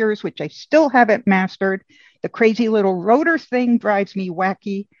gestures, which I still haven't mastered. The crazy little rotor thing drives me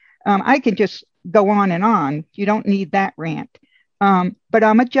wacky. I can just go on and on. You don't need that rant. But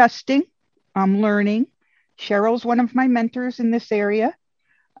I'm adjusting. I'm learning. Cheryl's one of my mentors in this area.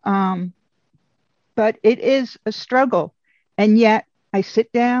 But it is a struggle. And yet I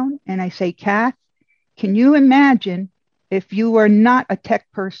sit down and I say, Kath, can you imagine if you were not a tech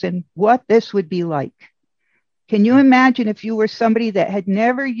person, what this would be like? Can you imagine if you were somebody that had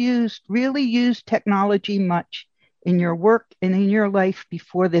never really used technology much in your work and in your life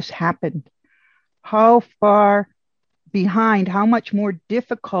before this happened? How far behind, how much more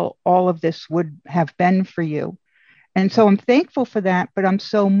difficult all of this would have been for you? And so I'm thankful for that, but I'm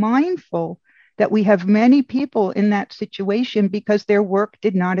so mindful that we have many people in that situation because their work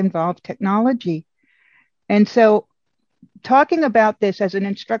did not involve technology. And so talking about this as an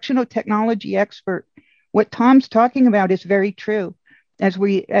instructional technology expert, what Tom's talking about is very true. As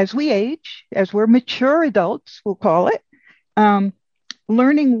we age, as we're mature adults, we'll call it,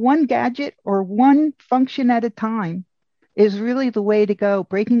 learning one gadget or one function at a time is really the way to go,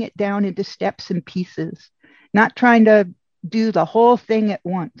 breaking it down into steps and pieces, not trying to do the whole thing at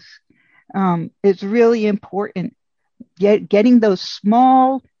once. It's really important. Getting those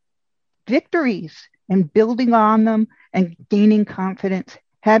small victories and building on them and gaining confidence,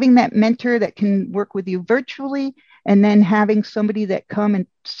 having that mentor that can work with you virtually, and then having somebody that come and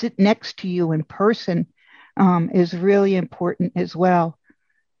sit next to you in person is really important as well.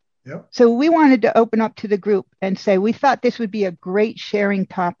 Yep. So we wanted to open up to the group and say, we thought this would be a great sharing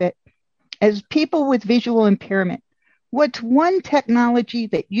topic. As people with visual impairment, what's one technology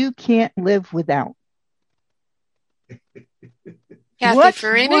that you can't live without? Kathy What's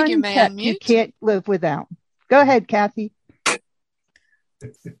Farina, one you may tech unmute. you can't live without? Go ahead, Kathy.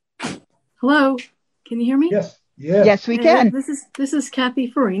 Hello, can you hear me? Yes. Yes, we can. This is Kathy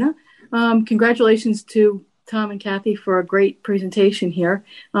Farina. Congratulations to Tom and Kathy for a great presentation here.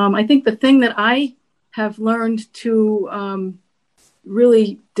 I think the thing that I have learned to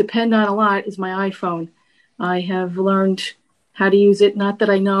really depend on a lot is my iPhone. I have learned how to use it. Not that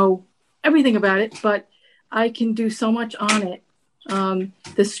I know everything about it, but I can do so much on it.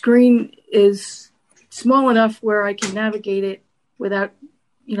 The screen is small enough where I can navigate it without,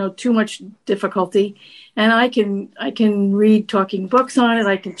 too much difficulty. And I can read talking books on it.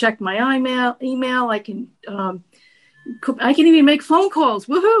 I can check my email. I can even make phone calls.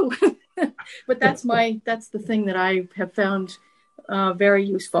 Woohoo! But that's the thing that I have found very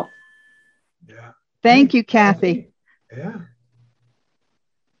useful. Yeah. Thank you, Kathy. Yeah.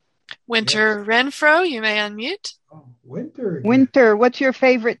 Winter Renfro, you may unmute. Oh, Winter. Winter, what's your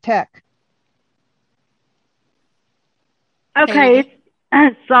favorite tech? Okay.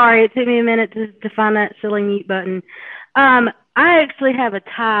 Sorry, it took me a minute to find that silly mute button. I actually have a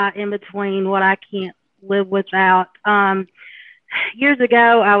tie in between what I can't live without. Years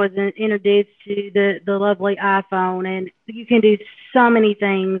ago, I was introduced to the lovely iPhone, and you can do so many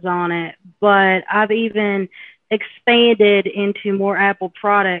things on it, but I've even expanded into more Apple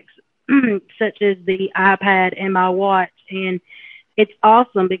products, such as the iPad and my watch. And it's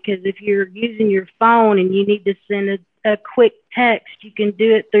awesome because if you're using your phone and you need to send a quick text, you can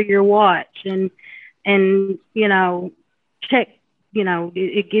do it through your watch and check,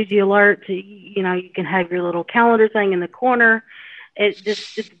 it gives you alerts. You can have your little calendar thing in the corner.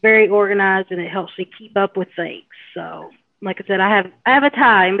 It's very organized, and it helps me keep up with things. So, like I said, I have a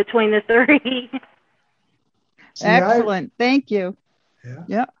tie in between the three. Excellent. Thank you.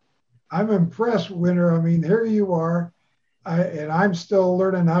 Yeah. I'm impressed, Winter. I mean, here you are, and I'm still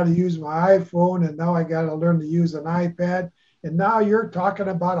learning how to use my iPhone, and now I got to learn to use an iPad. And now you're talking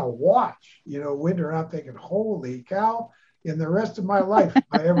about a watch, Winter. And I'm thinking, holy cow, in the rest of my life, am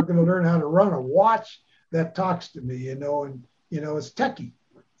I ever going to learn how to run a watch that talks to me, and, it's techie.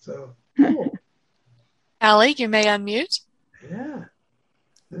 So, cool. Allie, you may unmute. Yeah.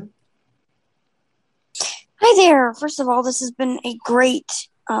 Hi there. First of all, this has been a great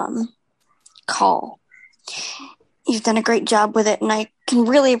call. You've done a great job with it, and I can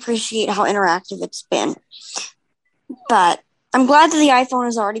really appreciate how interactive it's been. But I'm glad that the iPhone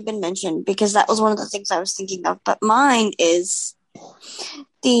has already been mentioned, because that was one of the things I was thinking of. But mine is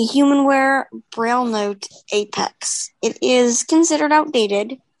the HumanWare Braille Note Apex. It is considered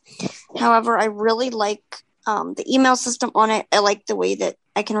outdated. However, I really like the email system on it. I like the way that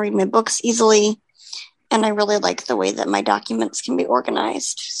I can read my books easily, and I really like the way that my documents can be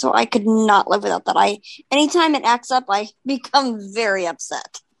organized. So I could not live without that. Anytime it acts up, I become very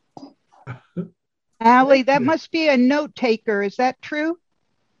upset. Allie, that must be a note taker. Is that true?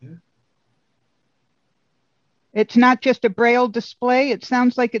 Yeah. It's not just a Braille display. It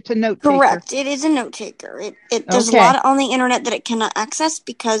sounds like it's a note taker. Correct. It is a note taker. There's a lot on the internet that it cannot access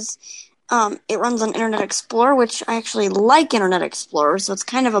because it runs on Internet Explorer, which I actually like Internet Explorer, so it's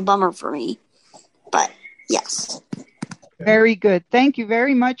kind of a bummer for me. But yes. Very good. Thank you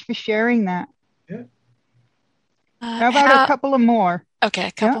very much for sharing that. Yeah. How about a couple of more? Okay,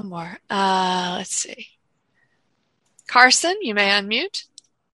 a couple more. Let's see. Carson, you may unmute.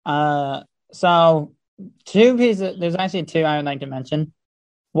 So two pieces. There's actually two I would like to mention.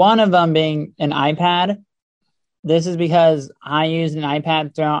 One of them being an iPad. This is because I used an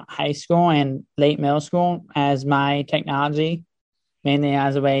iPad throughout high school and late middle school as my technology, mainly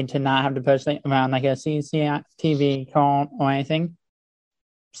as a way to not have to push it around like a CCTV call or anything.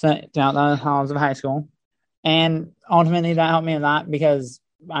 So throughout the halls of high school. And ultimately that helped me a lot because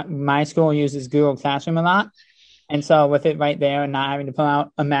my school uses Google Classroom a lot. And so with it right there and not having to pull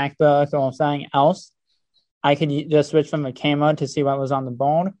out a MacBook or something else, I could just switch from the camera to see what was on the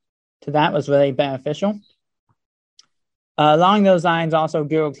board. So that was really beneficial. Along those lines, also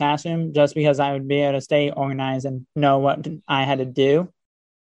Google Classroom, just because I would be able to stay organized and know what I had to do,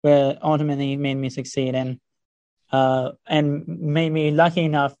 but ultimately made me succeed and made me lucky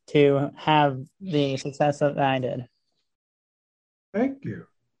enough to have the success that I did. Thank you.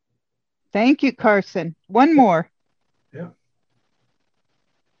 Thank you, Carson. One more. Yeah.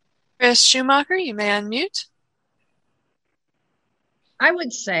 Chris Schumacher, you may unmute. I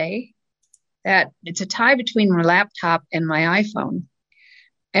would say that it's a tie between my laptop and my iPhone.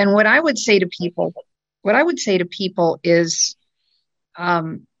 And what I would say to people is,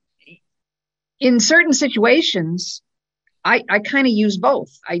 in certain situations, I kind of use both.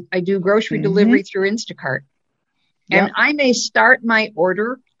 I do grocery delivery through Instacart. Yep. And I may start my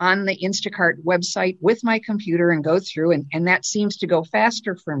order on the Instacart website with my computer and go through, and that seems to go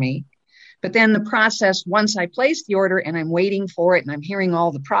faster for me. But then the process, once I place the order and I'm waiting for it and I'm hearing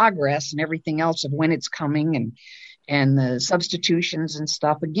all the progress and everything else of when it's coming and the substitutions and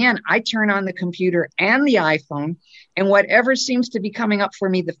stuff, again, I turn on the computer and the iPhone, and whatever seems to be coming up for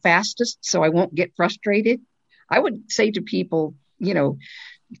me the fastest so I won't get frustrated. I would say to people,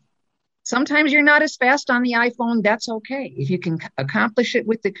 sometimes you're not as fast on the iPhone. That's okay. If you can accomplish it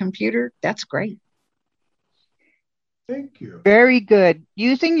with the computer, that's great. Thank you. Very good.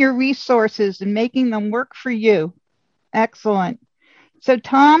 Using your resources and making them work for you. Excellent. So,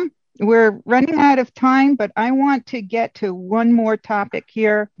 Tom, we're running out of time, but I want to get to one more topic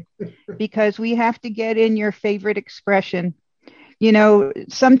here because we have to get in your favorite expression.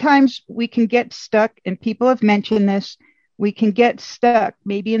 Sometimes we can get stuck, and people have mentioned this. We can get stuck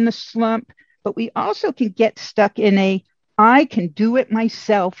maybe in the slump, but we also can get stuck in a I can do it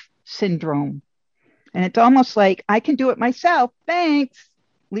myself syndrome. And it's almost like, I can do it myself. Thanks.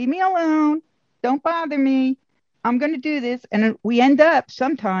 Leave me alone. Don't bother me. I'm going to do this. And we end up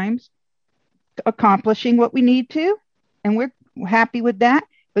sometimes accomplishing what we need to, and we're happy with that.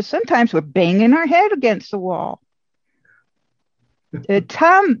 But sometimes we're banging our head against the wall.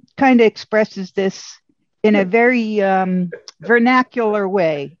 Tom kind of expresses this in a very vernacular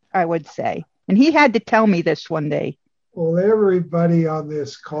way, I would say. And he had to tell me this one day. Well, everybody on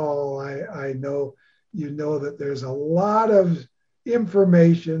this call, I know, that there's a lot of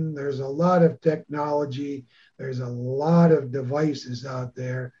information, there's a lot of technology, there's a lot of devices out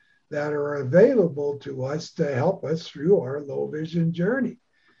there that are available to us to help us through our low vision journey.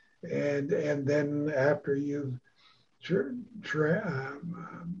 And then after you've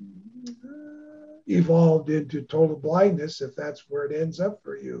evolved into total blindness, if that's where it ends up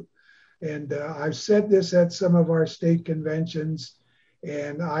for you. And I've said this at some of our state conventions,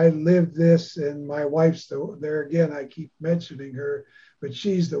 and I live this, and my wife's there again, I keep mentioning her, but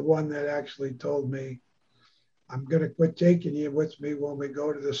she's the one that actually told me, I'm going to quit taking you with me when we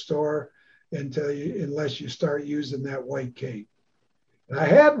go to the store unless you start using that white cane. And I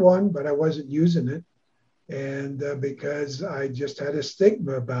had one, but I wasn't using it. And because I just had a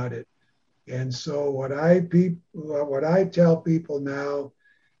stigma about it. And so what I tell people now,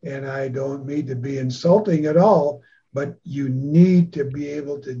 and I don't mean to be insulting at all, but you need to be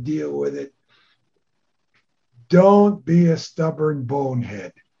able to deal with it. Don't be a stubborn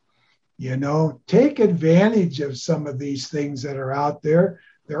bonehead. Take advantage of some of these things that are out there.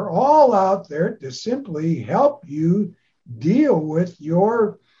 They're all out there to simply help you deal with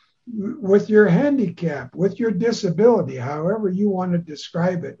your handicap, with your disability, however you want to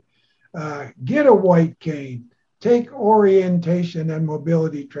describe it. Get a white cane. Take orientation and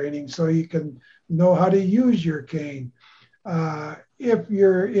mobility training so you can know how to use your cane. If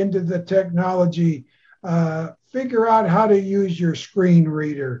you're into the technology, figure out how to use your screen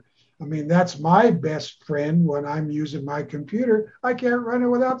reader. I mean, that's my best friend when I'm using my computer. I can't run it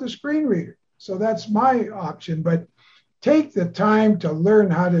without the screen reader. So that's my option. But take the time to learn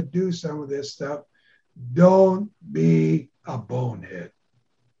how to do some of this stuff. Don't be a bonehead.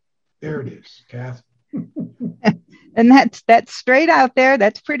 There it is, Kath. And that's straight out there.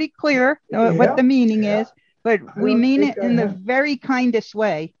 That's pretty clear what the meaning is. But we mean it in the very kindest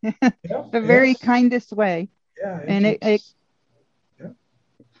way. Very kindest way. Yeah, and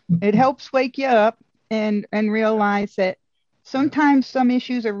it helps wake you up and realize that sometimes some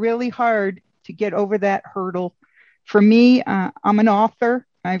issues are really hard to get over that hurdle. For me, I'm an author.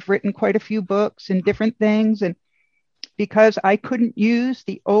 I've written quite a few books and different things. And because I couldn't use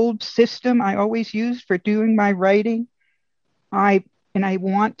the old system I always used for doing my writing, I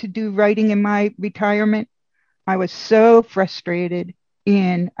want to do writing in my retirement. I was so frustrated,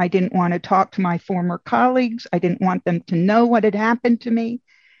 and I didn't want to talk to my former colleagues. I didn't want them to know what had happened to me.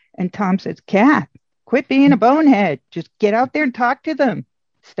 And Tom says, Kath, quit being a bonehead. Just get out there and talk to them.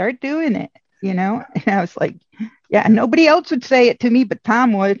 Start doing it, And I was like, yeah, nobody else would say it to me, but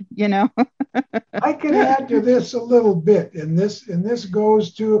Tom would, I can add to this a little bit. And this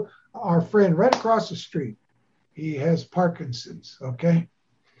goes to our friend right across the street. He has Parkinson's, okay?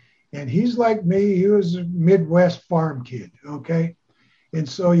 And he's like me. He was a Midwest farm kid, okay? And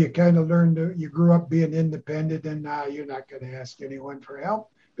so you kind of you grew up being independent, and now you're not going to ask anyone for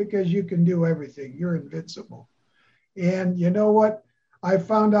help because you can do everything. You're invincible. And you know what? I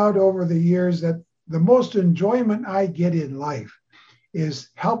found out over the years that the most enjoyment I get in life is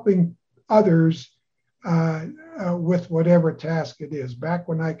helping others with whatever task it is. Back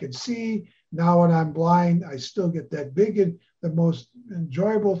when I could see, now when I'm blind, I still get that big. The most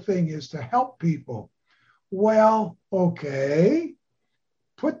enjoyable thing is to help people. Well, okay,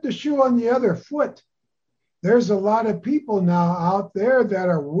 put the shoe on the other foot. There's a lot of people now out there that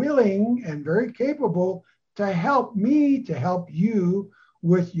are willing and very capable to help me, to help you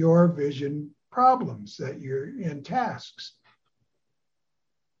with your vision problems that you're in tasks.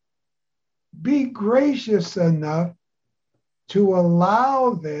 Be gracious enough to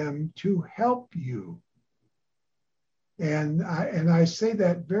allow them to help you. And I say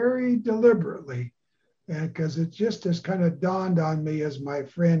that very deliberately, because it just has kind of dawned on me as my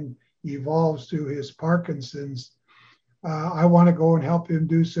friend evolves through his Parkinson's. I want to go and help him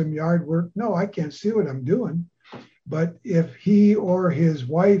do some yard work. No, I can't see what I'm doing. But if he or his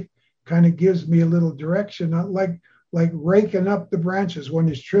wife kind of gives me a little direction, like raking up the branches when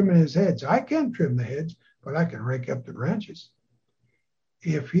he's trimming his hedge. I can't trim the hedge, but I can rake up the branches.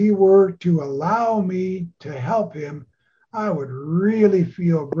 If he were to allow me to help him, I would really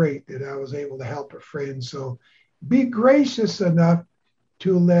feel great that I was able to help a friend. So be gracious enough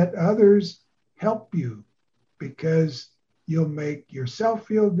to let others help you, because you'll make yourself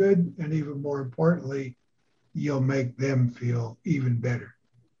feel good, and even more importantly, you'll make them feel even better.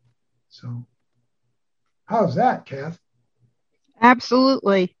 So how's that, Kath?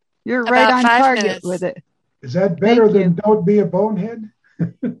 Absolutely. You're right on target with it. Is that better than don't be a bonehead?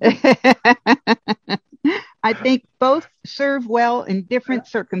 I think both serve well in different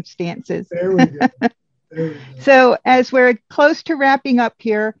circumstances. There we go. So as we're close to wrapping up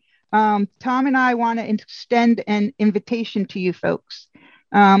here, Tom and I want to extend an invitation to you folks.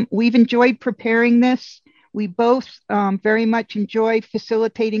 We've enjoyed preparing this. We both very much enjoy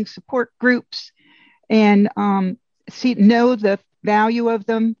facilitating support groups and know the value of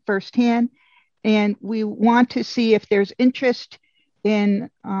them firsthand. And we want to see if there's interest in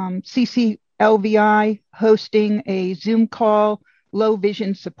CCLVI hosting a Zoom call, low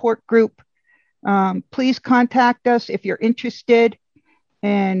vision support group. Please contact us if you're interested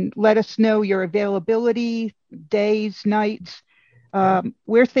and let us know your availability, days, nights.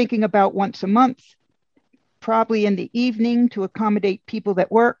 We're thinking about once a month, probably in the evening to accommodate people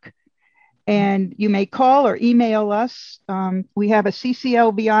that work. And you may call or email us. We have a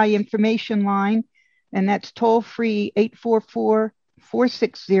CCLVI information line, and that's toll free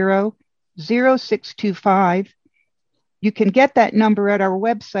 844-460-0625. You can get that number at our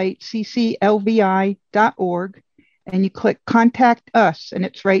website, cclvi.org, and you click Contact Us, and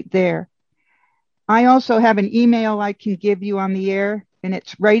it's right there. I also have an email I can give you on the air. and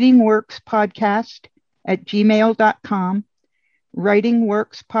it's writingworkspodcast@gmail.com.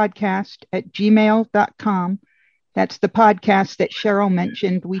 writingworkspodcast@gmail.com. That's the podcast that Cheryl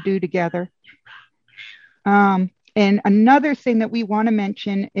mentioned we do together. And another thing that we want to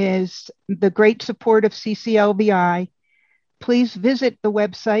mention is the great support of CCLVI. Please visit the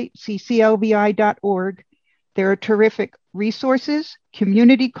website, cclvi.org. There are terrific resources,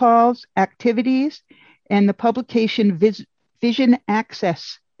 community calls, activities, and the publication Vision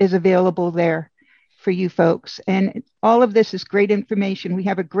Access is available there for you folks. And all of this is great information. We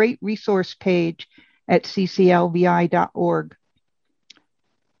have a great resource page at cclvi.org.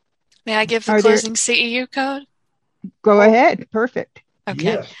 May I give the closing CEU code? Go ahead. Perfect. Okay.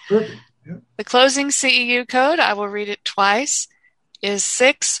 Yes, perfect. Yep. The closing CEU code, I will read it twice, is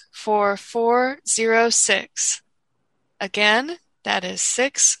 64406. Again, that is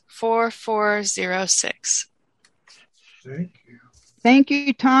 64406. Thank you. Thank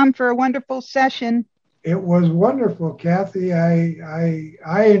you, Tom, for a wonderful session. It was wonderful, Kathy.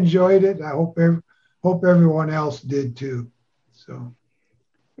 I enjoyed it. I hope everyone else did too. So,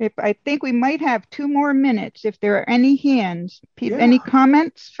 I think we might have 2 more minutes if there are any hands. Any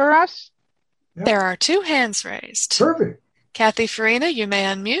comments for us? Yeah. There are 2 hands raised. Perfect. Kathy Farina, you may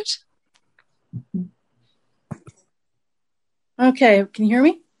unmute. Okay, can you hear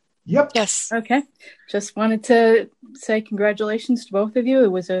me? Yep. Yes. Okay. Just wanted to say congratulations to both of you.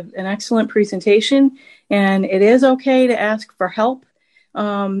 It was an excellent presentation, and it is okay to ask for help.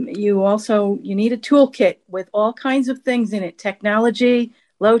 You need a toolkit with all kinds of things in it, technology,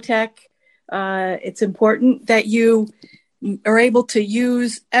 low tech. It's important that you are able to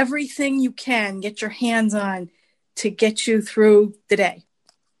use everything you can get your hands on to get you through the day.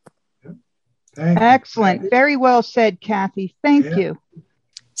 Excellent. Very well said, Kathy. Thank you.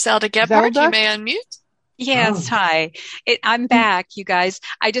 Zelda Gebhardt, you may unmute. Yes, hi. I'm back, you guys.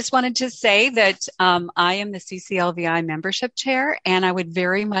 I just wanted to say that I am the CCLVI membership chair, and I would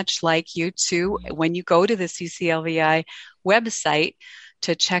very much like you to, when you go to the CCLVI website,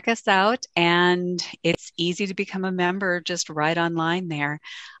 to check us out. And it's easy to become a member just right online there.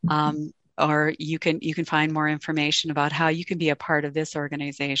 Or you can find more information about how you can be a part of this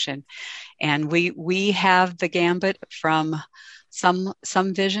organization. And we have the gambit from some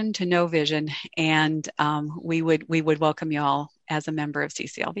vision to no vision, and we would welcome you all as a member of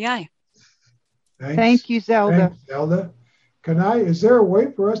CCLVI. Thank you, Zelda. Thanks, Zelda. Is there a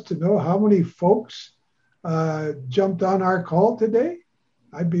way for us to know how many folks jumped on our call today?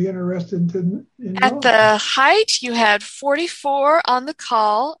 I'd be interested to know. At the height, you had 44 on the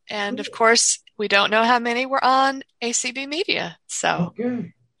call, and of course, we don't know how many were on ACB Media. So,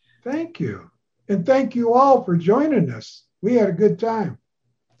 okay, thank you, and thank you all for joining us. We had a good time.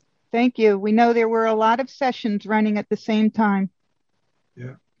 Thank you. We know there were a lot of sessions running at the same time.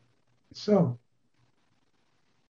 Yeah. So,